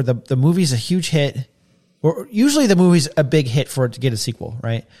ones where the movie's a huge hit, or usually the movie's a big hit for it to get a sequel,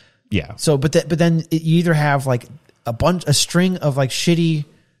 right? Yeah. So, but then you either have like a string of like shitty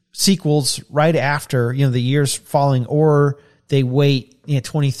sequels right after, the years following, or they wait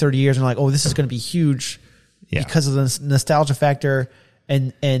 20, 30 years and like, oh, this is going to be huge because of the nostalgia factor.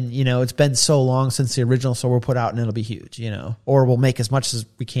 And it's been so long since the original, so we'll put out and it'll be huge, or we'll make as much as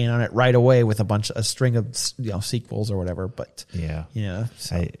we can on it right away with a string of, sequels or whatever. But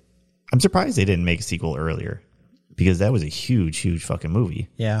so. I'm surprised they didn't make a sequel earlier, because that was a huge, huge fucking movie.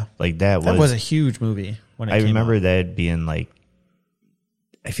 Yeah. Like that was a huge movie when it came remember out. That being like,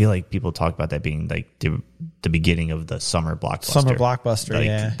 I feel like people talk about that being like the beginning of the summer blockbuster.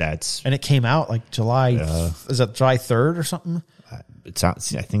 Like, that's, and it came out like July, is it July 3rd or something? I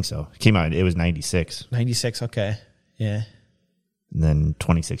think so. It came out, it was 96. 96, okay. Yeah. And then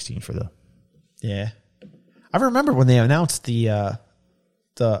 2016 for Yeah. I remember when they announced the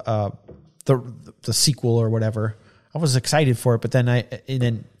sequel or whatever. I was excited for it, but then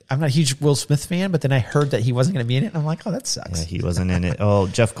I'm not a huge Will Smith fan, but then I heard that he wasn't going to be in it, and I'm like, oh, that sucks. Yeah, he wasn't in it. Oh,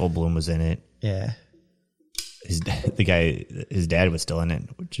 Jeff Goldblum was in it. Yeah. His dad was still in it,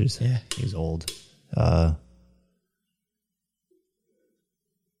 which is he's old.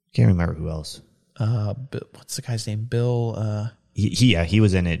 Can't remember who else. What's the guy's name? Bill. He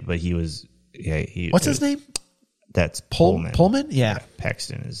was in it, but he was what's his name? That's Pullman. Pullman? Yeah.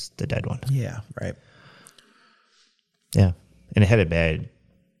 Paxton is the dead one. Yeah, right. Yeah. And it had a bad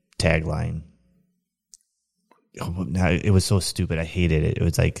tagline. Oh, now it was so stupid. I hated it. It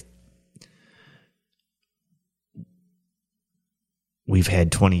was like, we've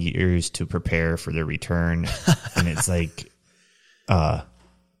had 20 years to prepare for their return. And it's like,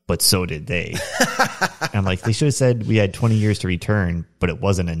 but so did they. And I'm like, they should have said we had 20 years to return, but it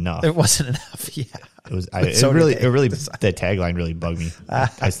wasn't enough. It wasn't enough. Yeah. It was. That tagline really bugged me. I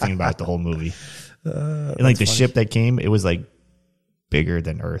was thinking about it the whole movie. And like the ship that came, it was like bigger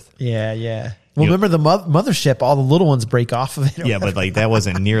than Earth. Yeah, yeah. Well, remember the mothership? All the little ones break off of it. Yeah, but like that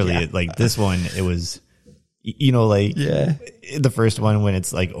wasn't nearly it. Like this one, it was. The first one when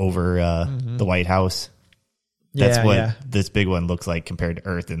it's like over the White House. That's what this big one looks like compared to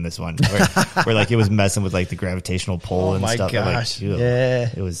Earth in this one, where like it was messing with like the gravitational pull and stuff. Oh my gosh! Like,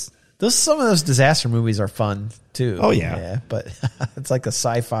 it was. Some of those disaster movies are fun too. Oh yeah, but it's like a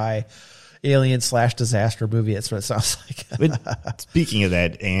sci-fi alien/disaster movie. That's what it sounds like. But speaking of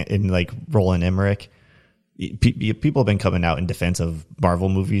that, and like Roland Emmerich, people have been coming out in defense of Marvel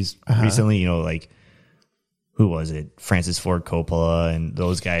movies recently. Like. Who was it? Francis Ford Coppola and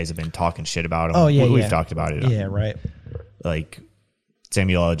those guys have been talking shit about him. Oh, yeah. We've talked about it. Yeah, right. Like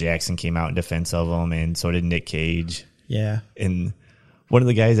Samuel L. Jackson came out in defense of him, and so did Nick Cage. Yeah. And one of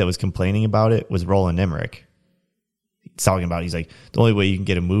the guys that was complaining about it was Roland Emmerich. He's talking about, he's like, the only way you can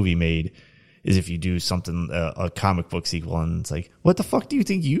get a movie made is if you do something, a comic book sequel. And it's like, what the fuck do you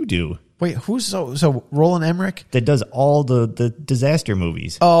think you do? Wait, who's so Roland Emmerich? That does all the disaster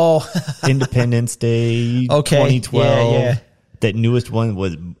movies. Oh. Independence Day, okay. 2012. Yeah. That newest one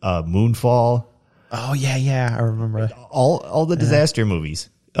was Moonfall. Oh yeah, I remember. All the disaster movies.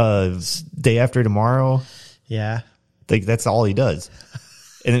 Day After Tomorrow. Yeah. Like that's all he does.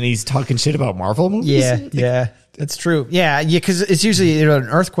 And then he's talking shit about Marvel movies. Yeah. That's true. Yeah, because it's usually an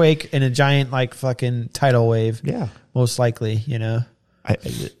earthquake and a giant like fucking tidal wave. Yeah, most likely.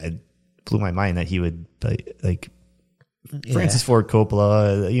 I blew my mind that he would like Francis Ford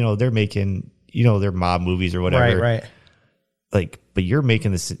Coppola. They're making their mob movies or whatever. Right. Like, but you're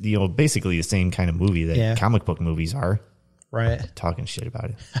making this basically the same kind of movie that comic book movies are. Right. Talking shit about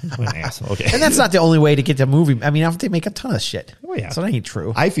it. What an asshole. Okay. And that's not the only way to get the movie. I mean, they make a ton of shit. Oh, yeah. So that ain't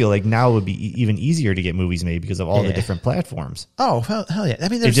true. I feel like now it would be even easier to get movies made because of all the different platforms. Oh, hell yeah. I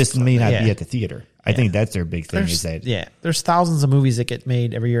mean, it just may not be at the theater. I think that's their big thing is that. Yeah. There's thousands of movies that get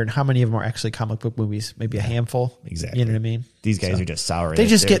made every year. And how many of them are actually comic book movies? Maybe a handful. Exactly. You know what I mean? These guys are just sour. They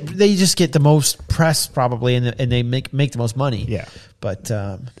just get the most press probably and they make the most money. Yeah. But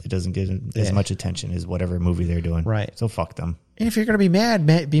it doesn't get as much attention as whatever movie they're doing. Right. So fuck them. And if you're going to be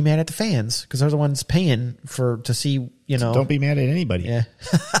mad, be mad at the fans because they're the ones paying to see, So don't be mad at anybody. Yeah.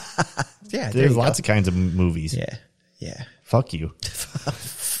 Yeah. There's lots of kinds of movies. Yeah. Yeah. Fuck you.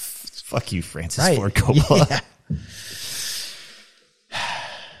 Fuck you, Francis Ford Coppola. Yeah.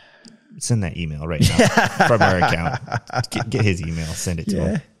 Send that email right now from our account. Get his email. Send it to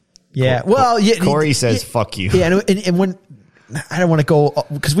him. Yeah. Corey says, fuck you. Yeah. And when I don't want to go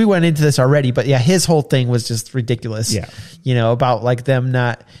because we went into this already, but yeah, his whole thing was just ridiculous. Yeah. About like them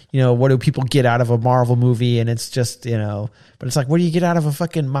not, what do people get out of a Marvel movie? And it's just, but it's like, what do you get out of a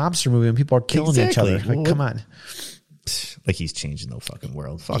fucking mobster movie when people are killing each other? Like, come on. Like he's changing the fucking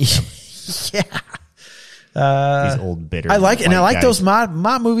world. Fuck them. Yeah. These old bitter. I like it, and I like guys. those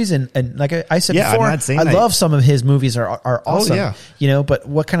mob movies, and like I said before, I love some of his movies are awesome. Oh, yeah. But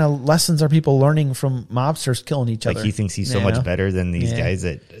what kind of lessons are people learning from mobsters killing each other? Like he thinks he's so much better than these guys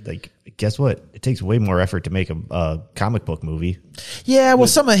that like. Guess what? It takes way more effort to make a comic book movie. Yeah, well,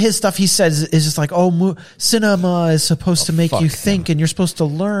 some of his stuff he says is just like, cinema is supposed to make you think, and you're supposed to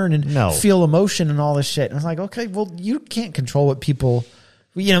learn and feel emotion and all this shit. And I was like, okay, well, you can't control what people.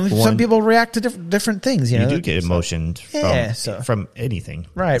 Some people react to different things. You do get emotion from anything,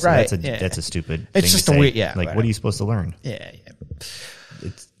 right? So right. That's a stupid. It's thing just to a say. weird. Yeah. Like, what are you supposed to learn? Yeah.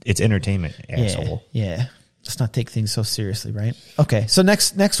 It's entertainment, asshole. Yeah. Let's not take things so seriously, right? Okay, so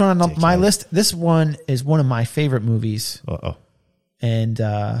next one on my list. This one is one of my favorite movies. And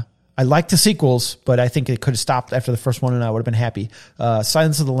I like the sequels, but I think it could have stopped after the first one, and I would have been happy.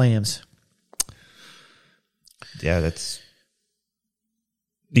 Silence of the Lambs. Yeah,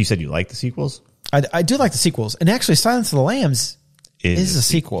 you said you like the sequels? I do like the sequels, and actually, Silence of the Lambs is a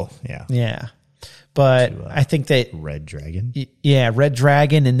sequel. Yeah. But I think that Red Dragon. Yeah, Red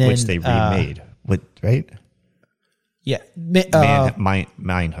Dragon, and then which they remade right. Yeah,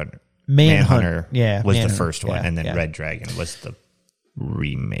 Manhunter. Manhunter was the first one, and then Red Dragon was the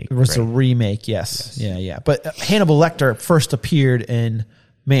remake. It was a remake, yes. Yeah. But Hannibal Lecter first appeared in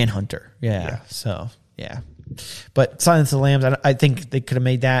Manhunter. So, yeah. But Silence of the Lambs, I think they could have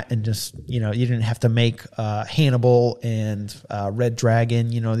made that and just, you didn't have to make Hannibal and Red Dragon,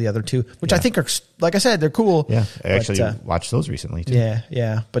 the other two, which I think are, like I said, they're cool. Yeah, I actually watched those recently too.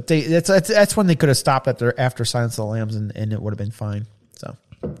 Yeah. But that's when they could have stopped after Silence of the Lambs and it would have been fine. So,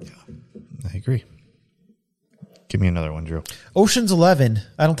 I agree. Give me another one, Drew. Ocean's 11.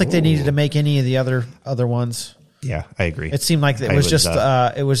 I don't think they needed to make any of the other ones. Yeah, I agree. It seemed like it was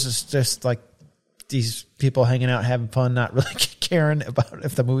just like these people hanging out having fun, not really caring about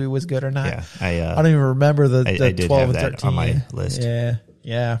if the movie was good or not. Yeah, I don't even remember the 12 and 13 on my list.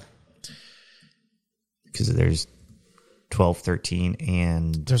 Yeah. Because there's 12, 13,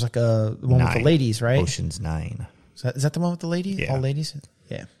 and there's like the one with the ladies, right? Ocean's 9. Is that the one with the ladies? Yeah. All ladies?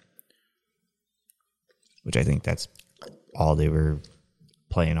 Yeah. Which I think that's all they were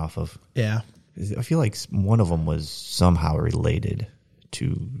playing off of. Yeah. I feel like one of them was somehow related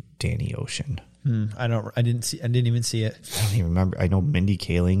to Danny Ocean. I didn't even see it. I don't even remember. I know Mindy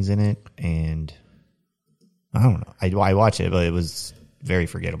Kaling's in it, and I don't know. I watched it, but it was very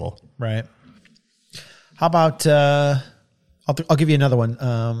forgettable. Right. How about I'll give you another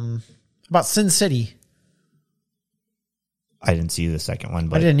one. About Sin City. I didn't see the second one,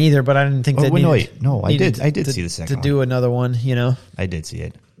 but I didn't either. But I didn't think that. I did see the second one to do another one. I did see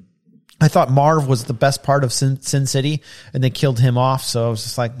it. I thought Marv was the best part of Sin City, and they killed him off. So I was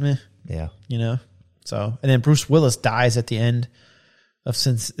just like, meh. Yeah. So, and then Bruce Willis dies at the end of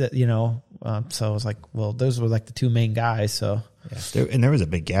so I was like, well, those were like the two main guys. So, and there was a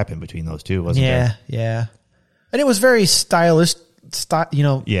big gap in between those two, wasn't there? Yeah. And it was very stylish,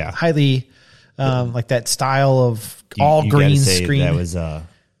 highly, like that style of all green screen. That was, I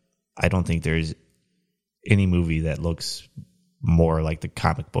don't think there's any movie that looks more like the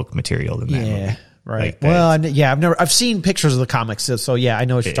comic book material than that movie. Right. Like well, I've seen pictures of the comics, so yeah, I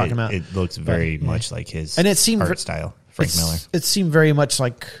know what you're talking about. It looks very much like his and it seemed art style, Frank Miller. It seemed very much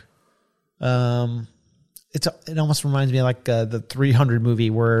like, it almost reminds me of like the 300 movie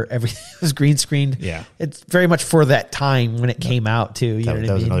where everything was green screened. Yeah. It's very much for that time when it came out too. You know what I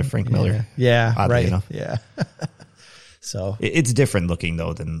mean? Was another Frank Miller. Yeah. Right. Enough. Yeah. So it's different looking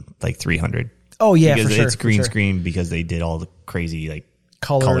though than like 300. Oh yeah, because for sure, it's green screen because they did all the crazy like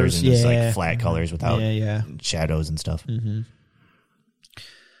colors and just like flat colors without shadows and stuff. Mm-hmm.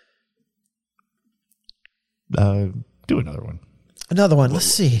 Do another one. Let's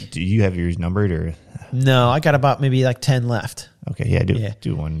see. Do you have yours numbered or? No, I got about maybe like 10 left. Okay,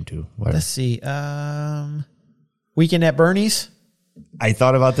 do 1, 2, whatever. Let's see. Weekend at Bernie's. I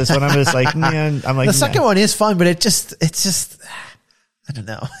thought about this one. I'm just like, man. I'm like, the second one is fun, but it's just, I don't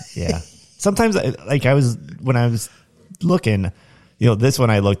know. Yeah. Sometimes, when I was looking, this one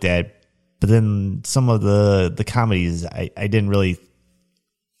I looked at, but then some of the comedies I didn't really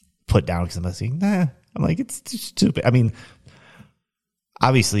put down because I'm like, nah. I'm like, it's too stupid. I mean,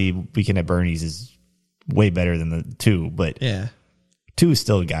 obviously, Weekend at Bernie's is way better than the 2, but 2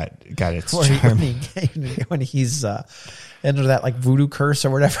 still got its charm. When he's under that like voodoo curse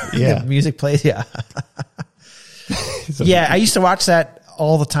or whatever, the music plays. Yeah. So, I used to watch that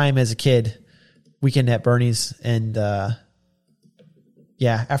all the time as a kid, Weekend at Bernie's, and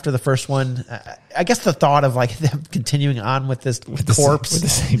after the first one, I guess the thought of like them continuing on with this corpse with the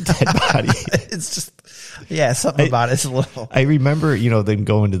same dead body, it's just something about it's a little. I remember them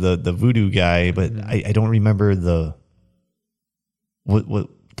going to the voodoo guy, but I don't remember what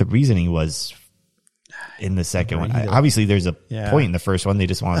the reasoning was in the second one. Obviously, there's a point in the first one; they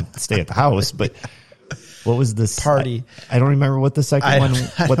just want to stay at the house, but. What was this party? I don't remember what the second one,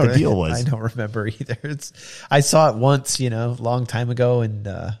 what the deal was. I don't remember either. I saw it once, long time ago, and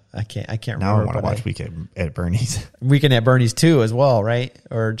I can't remember. Now I want to watch Weekend at Bernie's. Weekend at Bernie's too, as well, right?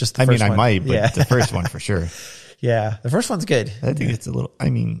 Or just the first one? I might, but the first one for sure. Yeah, the first one's good. I think it's a little.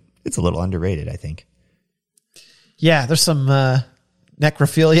 It's a little underrated. I think. Yeah, there's some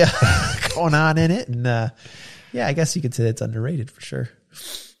necrophilia going on in it, and I guess you could say it's underrated for sure.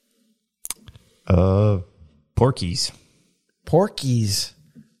 Porky's.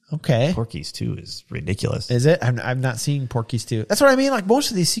 Okay. Porky's 2 is ridiculous. Is it? I've not seen Porky's 2. That's what I mean. Like most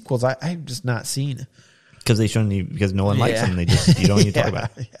of these sequels, I've just not seen. Because they shouldn't. Because no one likes them. They just you don't need to talk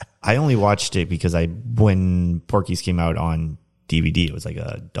about it. Yeah. I only watched it because when Porky's came out on DVD, it was like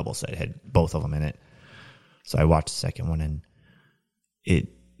a double set. It had both of them in it. So I watched the second one, and it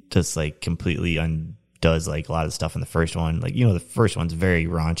just like completely undoes like a lot of stuff in the first one. Like the first one's very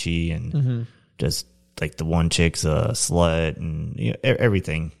raunchy and just. Like the one chick's a slut and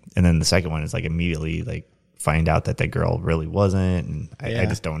everything, and then the second one is like immediately like find out that girl really wasn't, and I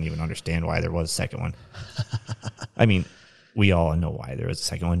just don't even understand why there was a second one. I mean, we all know why there was a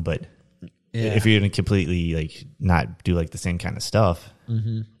second one, but if you're gonna completely like not do like the same kind of stuff,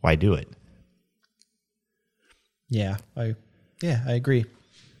 why do it? Yeah, I agree.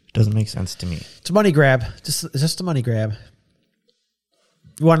 It doesn't make sense to me. It's a money grab. Just a money grab.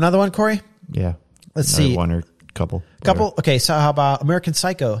 You want another one, Corey? Yeah. Let's see. One or couple. Okay, so how about American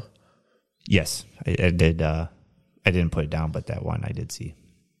Psycho? Yes, I did. I didn't put it down, but that one I did see.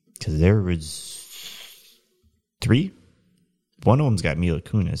 Because there was 3. One of them's got Mila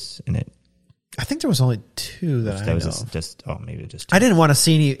Kunis in it. I think there was only 2 that I know. Was just maybe just 2. I didn't want to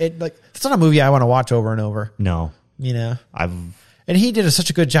see any. It's not a movie I want to watch over and over. No. And he did such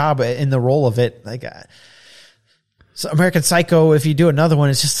a good job in the role of it. So American Psycho, if you do another one,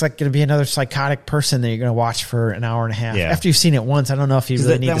 it's just like going to be another psychotic person that you're going to watch for an hour and a half. Yeah. After you've seen it once, I don't know if you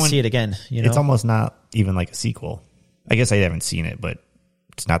really need to see it again. It's almost not even like a sequel. I guess I haven't seen it, but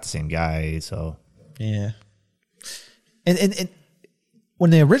it's not the same guy. So yeah. And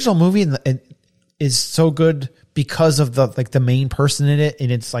when the original movie is so good because of the main person in it, and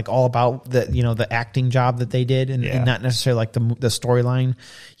it's like all about the acting job that they did, and not necessarily like the storyline.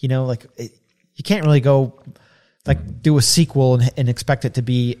 You can't really go. Do a sequel and expect it to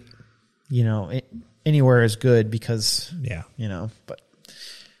be, anywhere as good because, but.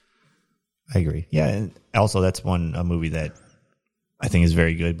 I agree. Yeah. And also that's a movie that I think is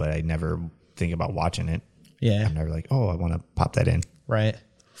very good, but I never think about watching it. Yeah. I'm never like, I want to pop that in. Right.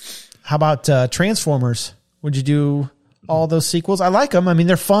 How about Transformers? Would you do all those sequels? I like them. I mean,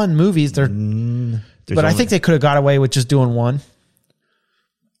 they're fun movies. But I think they could have got away with just doing one.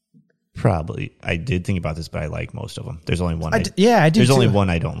 Probably. I did think about this, but I like most of them. There's only one. I do. There's too. only one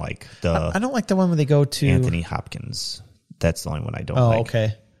I don't like. I don't like the one where they go to Anthony Hopkins. That's the only one I don't like. Oh,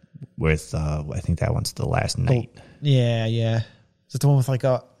 okay. with I think that one's The Last Night. Yeah. Is it the one with like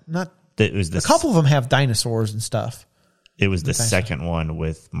not? It was A couple of them have dinosaurs and stuff. It was the second one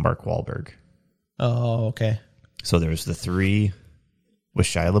with Mark Wahlberg. Oh, okay. So there was the 3 with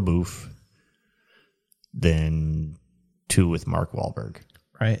Shia LaBeouf, then 2 with Mark Wahlberg.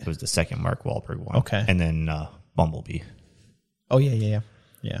 Right. It was the second Mark Wahlberg one. Okay. And then Bumblebee. Oh, yeah.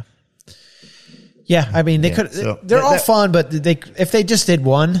 Yeah, I mean, they could. So they're all fun, but if they just did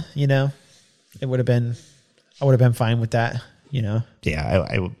one, it would have been. I would have been fine with that. Yeah,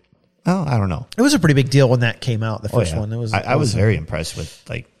 I don't know. It was a pretty big deal when that came out. The first one. It was. I was very impressed with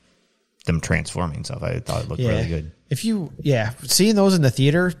like them transforming stuff. I thought it looked really good. Seeing those in the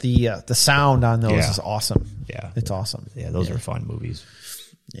theater, the sound on those is awesome. Yeah, it's awesome. Yeah, those are fun movies.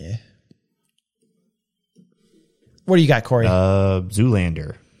 Yeah. What do you got, Corey?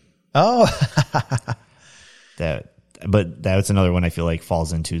 Zoolander. Oh, but that's another one I feel like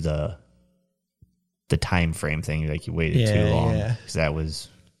falls into the time frame thing. Like you waited too long because that was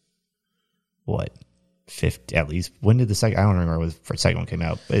what 50 at least. When did the second? I don't remember when the second one came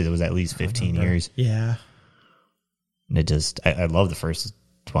out, but it was at least 15 years. Yeah, and it just I love the first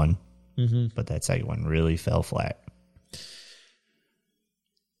one, but that second one really fell flat.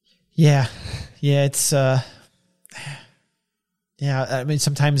 Yeah, it's Yeah, I mean,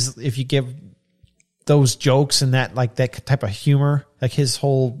 sometimes if you give those jokes and that type of humor, like his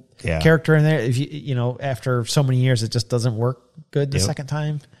whole character in there, if after so many years, it just doesn't work good the second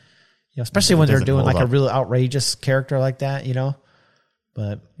time. Especially when they're doing like a really outrageous character like that.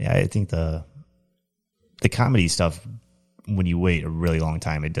 But yeah, I think the comedy stuff, when you wait a really long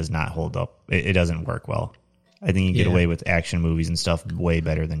time, it does not hold up. It doesn't work well. I think you get away with action movies and stuff way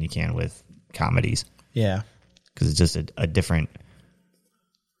better than you can with comedies. Yeah, because it's just a different.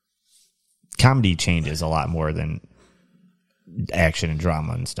 Comedy changes a lot more than action and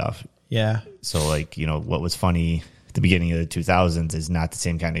drama and stuff. Yeah. So like, what was funny at the beginning of the 2000s is not the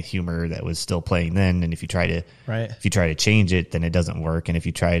same kind of humor that was still playing then. And if you try to change it, then it doesn't work. And if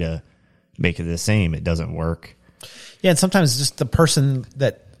you try to make it the same, it doesn't work. Yeah. And sometimes just the person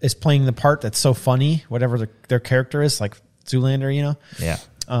that is playing the part that's so funny, whatever their character is, like Zoolander, Yeah.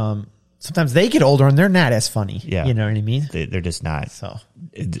 Sometimes they get older and they're not as funny. Yeah. You know what I mean? They're just not. So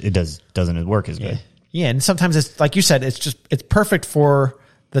it doesn't work as good. Yeah. And sometimes it's like you said, it's perfect for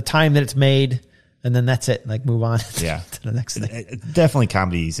the time that it's made. And then that's it. Like move on to the next thing. Definitely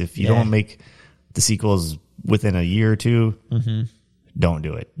comedies. If you don't make the sequels within a year or two, don't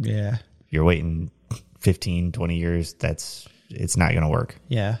do it. Yeah. If you're waiting 15, 20 years, it's not going to work.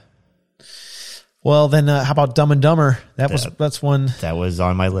 Yeah. Well, then how about Dumb and Dumber? That's one. That was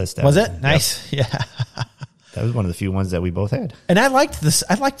on my list. Was it? Nice. Yep. Yeah. That was one of the few ones that we both had. And I liked this.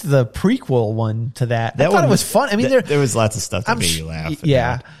 I liked the prequel one to that. I thought it was fun. I mean, there was lots of stuff that made you laugh.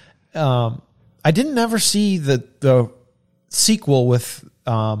 Yeah. I didn't ever see the sequel with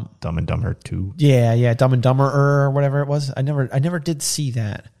Dumb and Dumber 2. Yeah, Dumb and Dumber or whatever it was. I never did see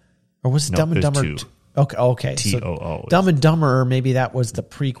that. Or was it Dumb and Dumber 2? Okay. TOO. So Dumb and Dumber, maybe that was the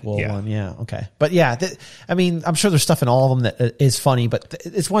prequel one. Yeah. Okay. But yeah, I mean, I'm sure there's stuff in all of them that is funny, but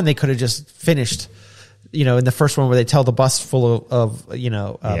it's one they could have just finished. In the first one where they tell the bus full of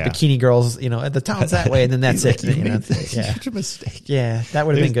bikini girls, the town's that way, and then that's it. Such a mistake. Yeah, that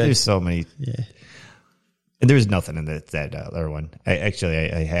would have been good. There's so many. Yeah. And there's nothing in that other one. I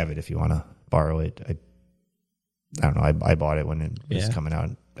have it if you want to borrow it. I don't know. I bought it when it was coming out.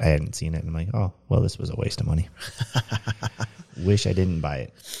 I hadn't seen it. And I'm like, oh, well, this was a waste of money. Wish I didn't buy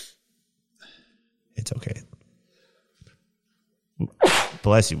it. It's okay.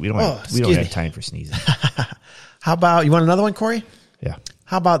 Bless you. We don't have time for sneezing. How about, you want another one, Corey? Yeah.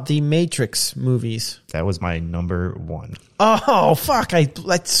 How about the Matrix movies? That was my number one. Oh, fuck. I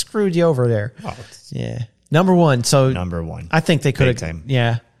screwed you over there. Oh, yeah. Number one. So number one. I think they could have.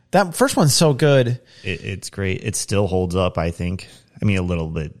 Yeah. That first one's so good. It's great. It still holds up, I think. I mean, a little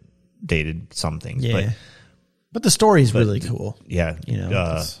bit dated some things. Yeah. But the story's really cool. Yeah.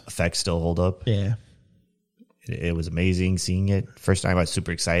 Effects still hold up. Yeah. It was amazing seeing it. First time I was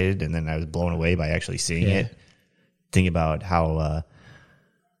super excited, and then I was blown away by actually seeing it. Think about how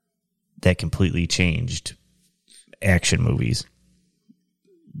that completely changed action movies.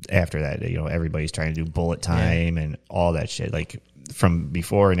 After that, everybody's trying to do bullet time and all that shit. Like from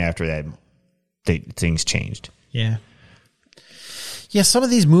before and after that, things changed. Yeah. Yeah, some of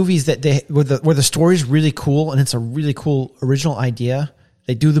these movies that where the story's really cool and it's a really cool original idea.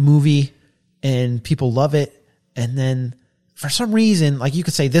 They do the movie and people love it. And then for some reason, like you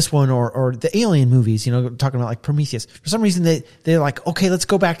could say this one or the Alien movies, talking about like Prometheus. For some reason, they're like, okay, let's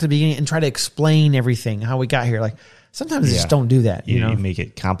go back to the beginning and try to explain everything, how we got here. Like, sometimes they just don't do that. You know, you make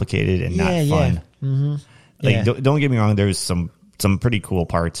it complicated and not fun. Yeah. Mm-hmm. Like, don't get me wrong. There's some pretty cool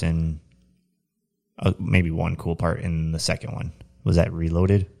parts in, maybe one cool part in the second one. Was that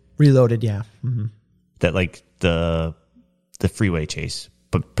Reloaded? Reloaded, yeah. Mm-hmm. That like the freeway chase,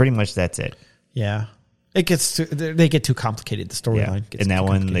 but pretty much that's it. Yeah, they get too complicated. The storyline gets in that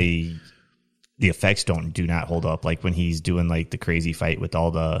one, the effects do not hold up. Like when he's doing like the crazy fight with all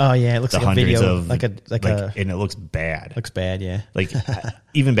the it looks like a video, like a and it looks bad. Looks bad, yeah. Like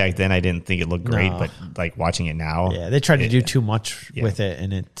even back then, I didn't think it looked great, but like watching it now, they tried to do too much with it,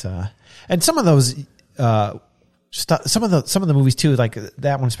 and it and some of those. Some of the movies too, like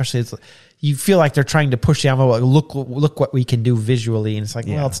that one especially, you feel like they're trying to push the envelope. Look what we can do visually, and it's like,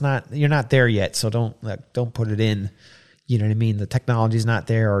 well, it's not. You're not there yet, so don't put it in. You know what I mean? The technology's not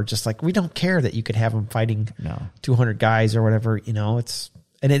there, or just like we don't care that you could have them fighting 200 guys or whatever. You know,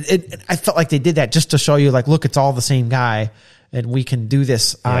 I felt like they did that just to show you, like, look, it's all the same guy, and we can do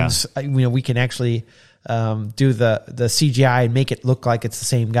this. We can actually do the CGI and make it look like it's the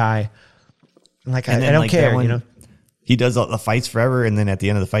same guy. Like I don't care, you know. He does all the fights forever, and then at the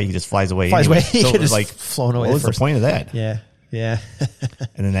end of the fight, he just flies away. He could just flown away. What was the point of that? Yeah. And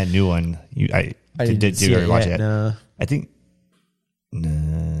then that new one, I did you ever watch it? No. I think, I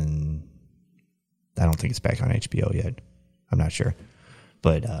don't think it's back on HBO yet. I'm not sure,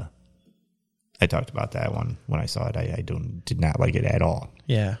 but I talked about that one when I saw it. I did not like it at all.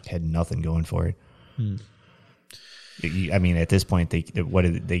 Yeah, had nothing going for it. I mean, at this point, they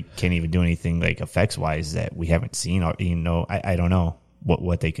can't even do anything like effects wise that we haven't seen. Or, you know, I don't know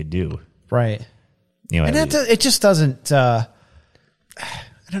what they could do. Right. You know, and it just doesn't. I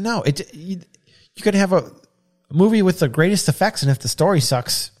don't know. You could have a movie with the greatest effects, and if the story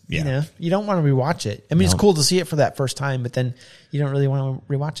sucks, you know, you don't want to rewatch it. I mean, it's cool to see it for that first time, but then you don't really want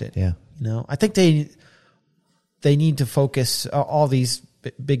to rewatch it. Yeah. You know, I think they need to focus all these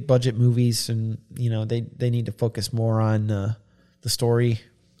big budget movies, and you know they need to focus more on the story,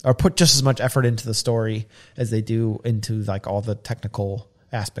 or put just as much effort into the story as they do into like all the technical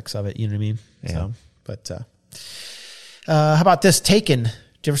aspects of it. You know what I mean? Yeah. So, but how about this? Taken.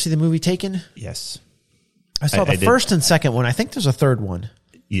 Did you ever see the movie Taken? Yes. I saw the first and second one. I think there's a third one.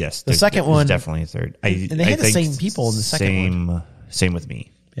 Yes, the second one definitely a third. And they had the same people in the second one. Same with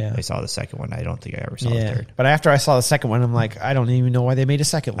me. Yeah, I saw the second one. I don't think I ever saw the third. But after I saw the second one, I'm like, I don't even know why they made a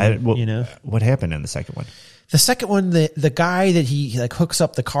second one. You know what happened in the second one? The second one, the guy that he like hooks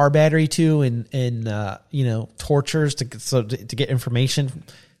up the car battery to and you know, tortures to get information.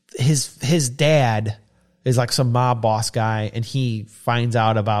 His dad is like some mob boss guy, and he finds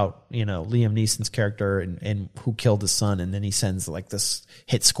out about, you know, Liam Neeson's character and who killed his son, and then he sends like this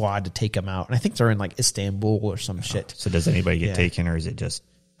hit squad to take him out. And I think they're in like Istanbul or some shit. So does anybody get taken, or is it just?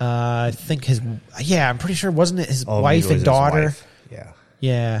 I think I'm pretty sure, wasn't it his wife and daughter? Wife. Yeah.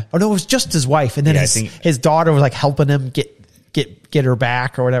 Yeah. Oh no, it was just his wife, and then his daughter was like helping him get her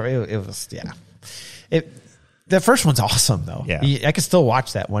back or whatever. It was the first one's awesome though. Yeah. I can still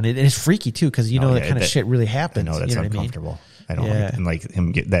watch that one. It's freaky too, because you know that kind of shit really happens. I know that's uncomfortable. I don't like it. And like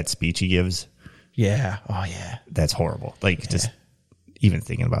him get that speech he gives. Yeah. Oh yeah. That's horrible. Like just even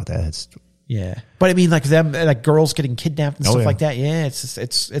thinking about that, it's. Yeah, but I mean, like them, like girls getting kidnapped and stuff like that. Yeah, it's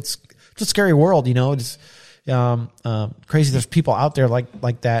a scary world, you know. It's crazy. There's people out there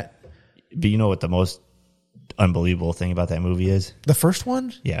like that. But you know what the most unbelievable thing about that movie is? The first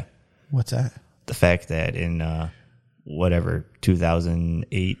one? Yeah. What's that? The fact that in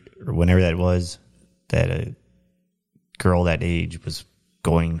 2008 or whenever that was, that a girl that age was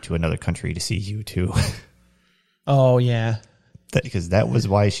going to another country to see U2. Oh yeah. Because that was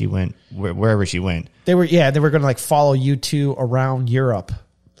why she went wherever she went. They were going to like follow U2 around Europe,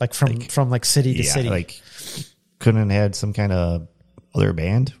 like from city to city. Like couldn't have had some kind of other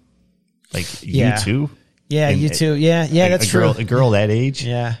band, like U2. Yeah, U2. Yeah, that's true. A girl that age.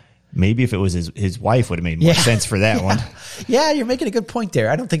 Yeah. Maybe if it was his wife would have made more sense for that one. Yeah, you're making a good point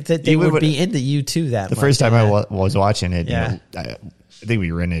there. I don't think that they would be into U2 that much. The first time I was watching it, you know, I think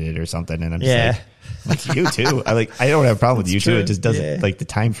we rented it or something, and I'm just like you too. I don't have a problem with you too. It just doesn't like the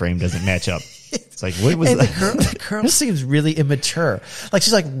time frame doesn't match up. It's like what was that? The girl seems really immature. Like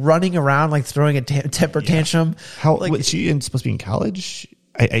she's like running around like throwing a temper tantrum. How like, was she supposed to be in college?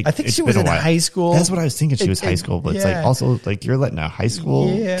 I think she was in high school. That's what I was thinking. She was high school, but it's like also like you're letting a high school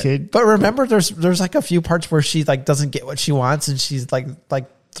kid. But remember, there's like a few parts where she like doesn't get what she wants, and she's like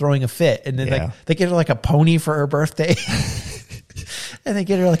throwing a fit, and then like they get her like a pony for her birthday. And they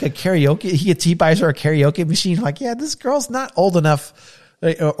get her like a karaoke. He buys her a karaoke machine. Like, yeah, this girl's not old enough,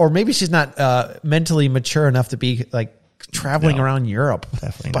 or maybe she's not mentally mature enough to be like traveling around Europe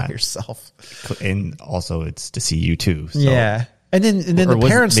definitely by not. yourself. And also, it's to see you too. So. Yeah, and then the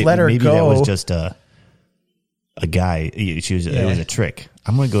parents let her maybe go. That was just a guy. It was a trick.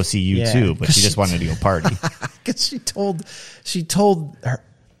 I'm going to go see you too, but she just wanted to go party. Because she told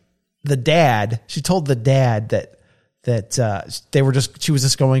the dad that they were she was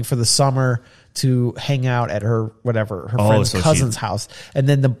just going for the summer to hang out at her friend's cousin's house, and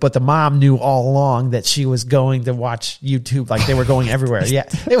then but the mom knew all along that she was going to watch YouTube. Like they were going everywhere. Yeah,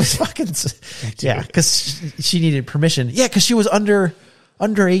 it was fucking because she needed permission. Yeah, because she was under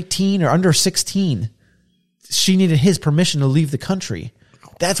 18 or under 16. She needed his permission to leave the country.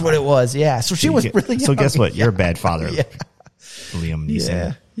 That's what it was. Yeah, so she was really young. So guess what? You're a bad father, Liam Neeson.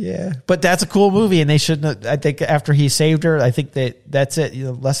 Yeah. Yeah, but that's a cool movie, and they shouldn't. I think after he saved her, I think that's it.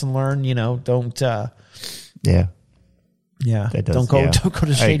 Lesson learned. Don't. Don't go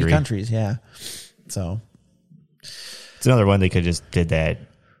to shady countries. Yeah. So it's another one they could just did that.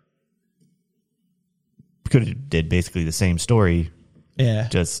 Could have did basically the same story. Yeah.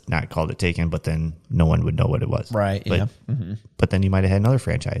 Just not called it Taken, but then no one would know what it was. Right. But, but then you might have had another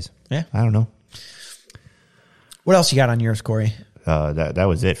franchise. Yeah. I don't know. What else you got on yours, Corey? That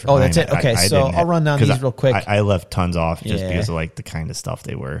was it for mine. That's it. Okay, so I'll run down these real quick. I left tons off just because of like the kind of stuff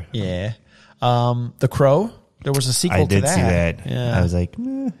they were. Yeah. The Crow. There was a sequel to that. I did see that. Yeah. I was like,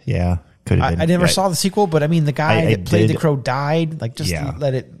 yeah, could have been. I never saw the sequel, but I mean, the guy that played the Crow died. Like, just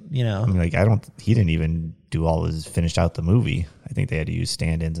let it, I mean, like, he didn't even do all his finished out the movie. I think they had to use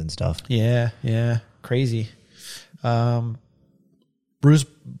stand-ins and stuff. Yeah. Yeah. Crazy. Blues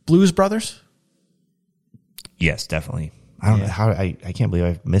Brothers? Yes, definitely. I don't know how I can't believe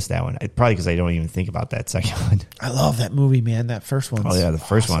I missed that one. Probably because I don't even think about that second one. I love that movie, man. That first one. Oh yeah, the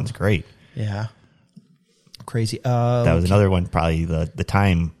first one's great. Yeah, crazy. That was another one. Probably the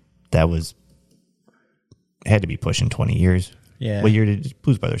time that was had to be pushing 20 years. Yeah. What year did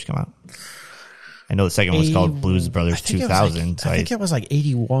Blues Brothers come out? I know the second one was called Blues Brothers 2000. I think it was like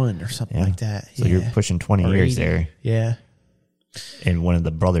 81 or something like that. So you're pushing 20 years there. Yeah. And one of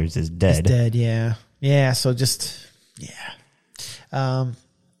the brothers is dead. Yeah. Yeah. So just. Yeah. And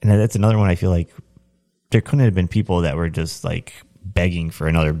that's another one I feel like there couldn't have been people that were just like begging for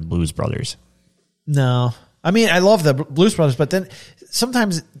another Blues Brothers. No. I mean, I love the Blues Brothers, but then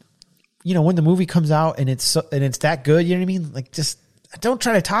sometimes, when the movie comes out and it's that good, you know what I mean? Like, just don't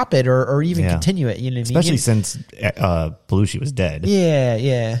try to top it or even continue it. You know what I mean? Especially since Belushi was dead. Yeah.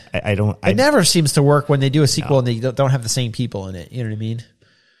 Yeah. It never seems to work when they do a sequel and they don't have the same people in it. You know what I mean?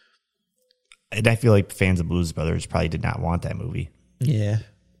 And I feel like fans of Blues Brothers probably did not want that movie. Yeah.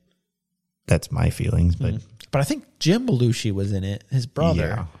 That's my feelings, but I think Jim Belushi was in it, his brother.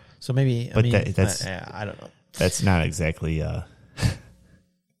 Yeah. So maybe, that's I don't know. That's not exactly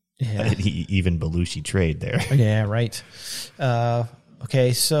even Belushi trade there. Yeah, right.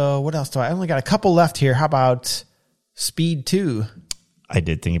 Okay, so what else do I only got a couple left here. How about Speed 2? I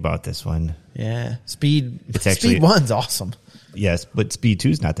did think about this one. Yeah. Speed 1's awesome. Yes, but Speed 2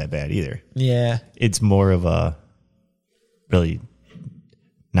 is not that bad either. Yeah. It's more of a really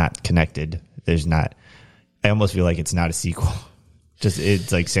not connected. I almost feel like it's not a sequel.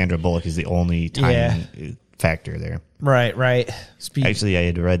 It's like Sandra Bullock is the only time factor there. Right. Speed. Actually, I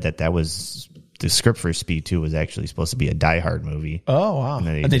had read that was the script for Speed 2 was actually supposed to be a Die Hard movie. Oh, wow. And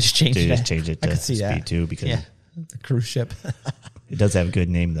they just changed it. They just changed it to Speed 2 because the cruise ship. It does have a good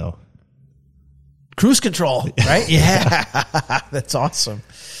name though. Cruise Control, right? Yeah, that's awesome.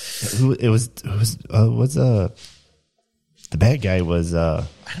 The bad guy was. I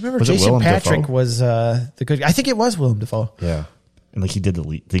remember Jason Patrick was the good guy. I think it was Willem Dafoe. Yeah, and like he did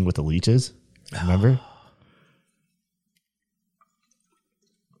the thing with the leeches. Remember?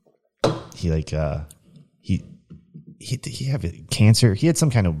 He had cancer. He had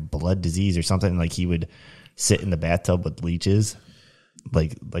some kind of blood disease or something. Like he would sit in the bathtub with leeches.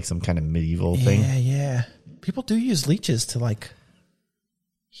 Like some kind of medieval thing. Yeah. People do use leeches to like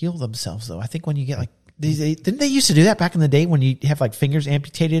heal themselves, though. I think when you get didn't they used to do that back in the day when you have like fingers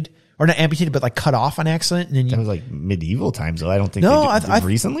amputated or not amputated, but like cut off on accident, and then that was like medieval times, though. I don't think they did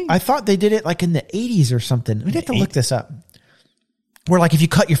recently. I thought they did it like in the 80s or something. We'd have to look this up. Where like if you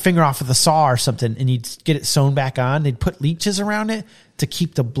cut your finger off with a saw or something and you'd get it sewn back on, they'd put leeches around it to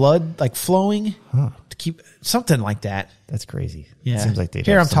keep the blood like flowing. To keep something like that. That's crazy. Yeah. It seems like they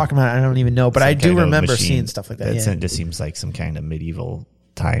I'm talking about it, I don't even know, but I do remember seeing stuff like that. It just seems like some kind of medieval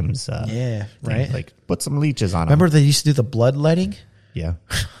times. Yeah, right. Thing. Like put some leeches on them. Remember they used to do the bloodletting? Yeah.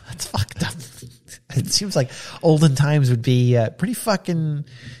 That's fucked up. It seems like olden times would be pretty fucking,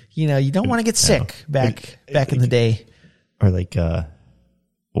 you don't want to get sick back in the day. Or like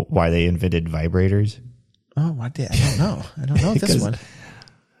why they invented vibrators. Oh, I don't know. I don't know this one.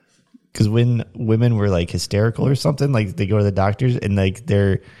 Because when women were like hysterical or something, like they go to the doctors and like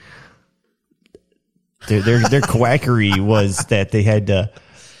their quackery was that they had to.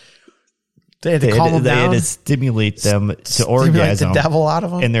 They had to calm them down. They had to stimulate them to orgasm. The devil out of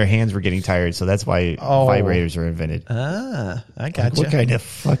them, and their hands were getting tired, so that's why vibrators were invented. Ah, I got you. What kind of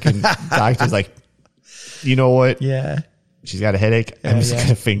fucking doctor's like? You know what? Yeah. She's got a headache. I'm just going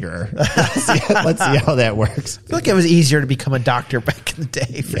to finger her. Let's see how that works. I feel like it was easier to become a doctor back in the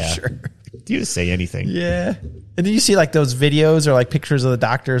day, for sure. You just say anything. Yeah. And then you see like those videos or like pictures of the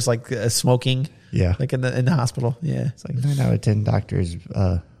doctors like smoking. Yeah. Like in the hospital. Yeah. It's like 9 out of 10 doctors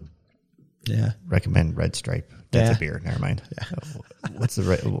recommend Red Stripe. That's a beer. Never mind. Yeah. What's the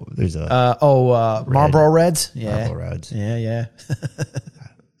red? There's a Marlboro Reds. Yeah. Marlboro Reds. Yeah.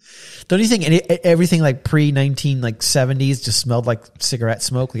 Don't you think everything like pre-70s just smelled like cigarette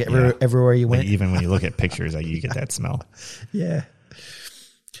smoke like everywhere you went? Like even when you look at pictures, like you get that smell. Yeah.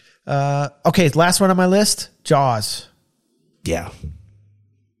 Okay, last one on my list, Jaws. Yeah.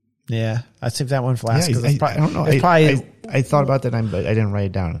 Yeah, I saved that one for last. I don't know. I thought about that, but I didn't write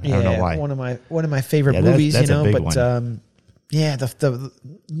it down. I don't know why. One of my favorite movies, that's a big but one. the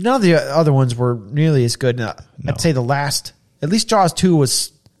none of the other ones were nearly as good. No. I'd say at least Jaws 2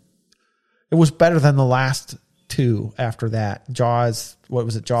 was better than the last two after that. Jaws, what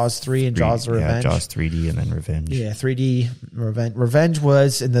was it? Jaws 3 and Jaws the Revenge. Jaws 3D and then Revenge. Yeah, 3D Revenge. Revenge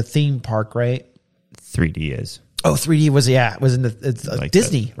was in the theme park, right? 3D is. Oh, 3D was in the like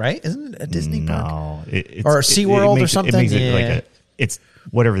Disney, right? Isn't it a Disney park? No, or a SeaWorld or something. It makes it like it's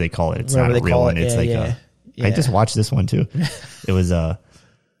whatever they call it. It's not a real one. It's like I just watched this one too. It was some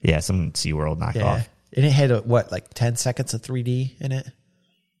SeaWorld knockoff. And it had like 10 seconds of 3D in it,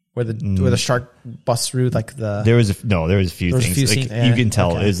 where the shark busts through like the. There was a few things. You can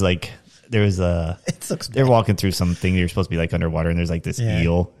tell it was like. There was they're walking through something. You're supposed to be like underwater, and there's like this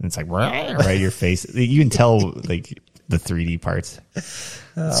eel, and it's like right your face. You can tell like the 3D parts.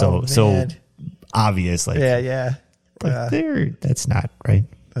 So obvious, like that's not right.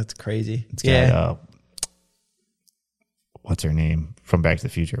 That's crazy. It's got what's her name from Back to the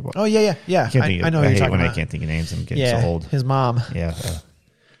Future? Oh yeah. I know. I hate when I can't think of names. I'm getting so old. His mom. Yeah,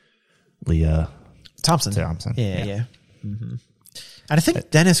 Leah Thompson. Yeah. Mm-hmm. And I think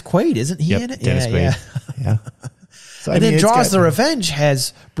Dennis Quaid, isn't he in it? Dennis Quaid. Yeah. So, and then Jaws the Revenge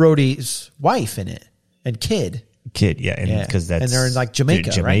has Brody's wife in it and kid. Yeah. And because and they're in like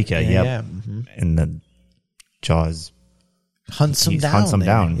Jamaica. Jamaica, right? Yeah. Mm-hmm. And the Jaws hunts him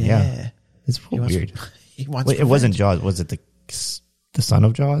down. Yeah. It's weird. Wait, it wasn't Jaws. Was it the son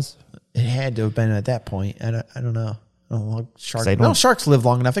of Jaws? It had to have been at that point. I don't know. Sharks live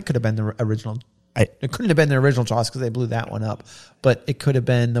long enough. It could have been the original. It couldn't have been the original Jaws because they blew that one up, but it could have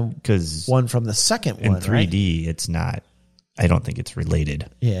been the one from the second one. In 3D, It's not. I don't think it's related.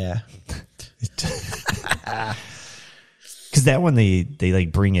 Yeah, because that one they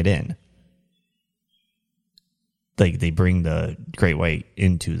like bring it in, like they bring the great white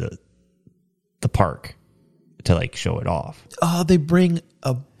into the park to like show it off. Oh, they bring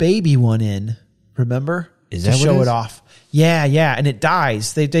a baby one in. Remember? Is that to show it off? Yeah, and it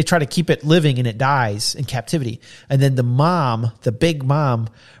dies. They try to keep it living, and it dies in captivity. And then the big mom,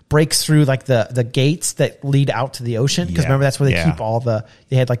 breaks through like the gates that lead out to the ocean. Because remember, that's where they keep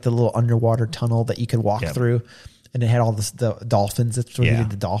they had like the little underwater tunnel that you could walk through, and it had all the dolphins. That's where they did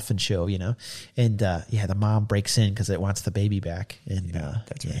the dolphin show, And the mom breaks in because it wants the baby back. And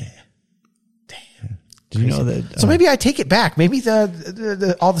that's right. Damn. Do you know that? So maybe I take it back. Maybe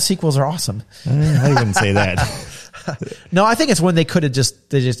all the sequels are awesome. I wouldn't say that. No, I think it's when they could have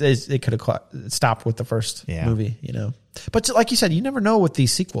they could have stopped with the first movie, But like you said, you never know with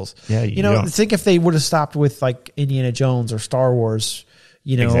these sequels. Yeah, you don't. Think if they would have stopped with like Indiana Jones or Star Wars,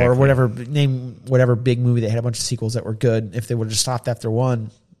 or whatever big movie that had a bunch of sequels that were good. If they would have just stopped after one,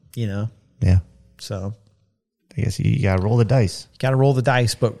 Yeah. So I guess you got to roll the dice. Got to roll the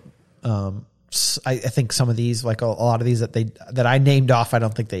dice, but I think some of these, like a lot of these that I named off, I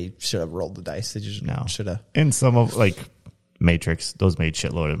don't think they should have rolled the dice. They just should have. And some of like Matrix, those made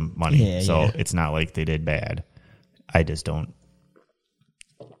shitload of money, it's not like they did bad. I just don't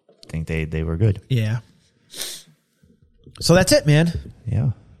think they were good. Yeah. So that's it, man.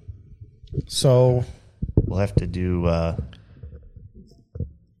 Yeah. So we'll have to do. I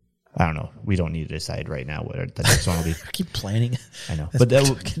don't know. We don't need to decide right now what the next one will be. I keep planning. I know. But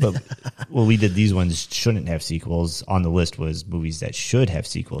we did these ones shouldn't have sequels. On the list was movies that should have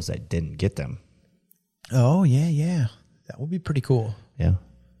sequels that didn't get them. Oh, yeah. That would be pretty cool. Yeah.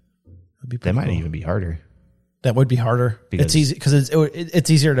 That'd be that might even be harder. That would be harder. It's easy because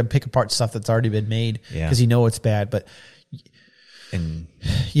it's easier to pick apart stuff that's already been made because you know it's bad. But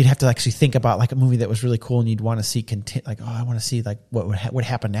you'd have to actually think about like a movie that was really cool, and you'd want to see I want to see like what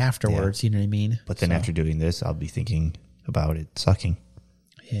happened afterwards. You know what I mean? But then after doing this, I'll be thinking about it sucking.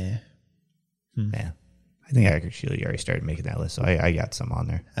 Yeah. Yeah. I think I actually already started making that list, so I got some on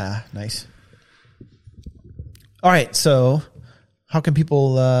there. Ah, nice. All right, so how can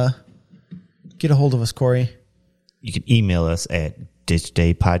people get a hold of us, Corey? You can email us at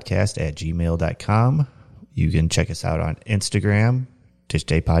ditchdaypodcast@gmail.com. You can check us out on Instagram,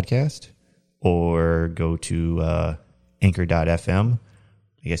 ditchdaypodcast, or go to anchor.fm.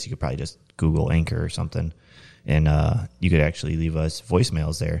 I guess you could probably just Google Anchor or something, and you could actually leave us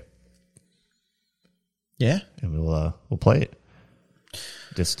voicemails there. Yeah, and we'll play it.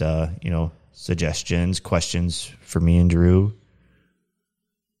 Just suggestions, questions for me and Drew,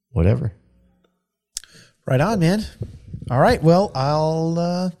 whatever. Right on, man. All right. Well,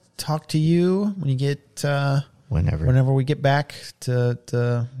 I'll talk to you when you get whenever we get back to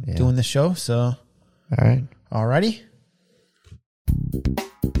doing the show. So, all right. All righty.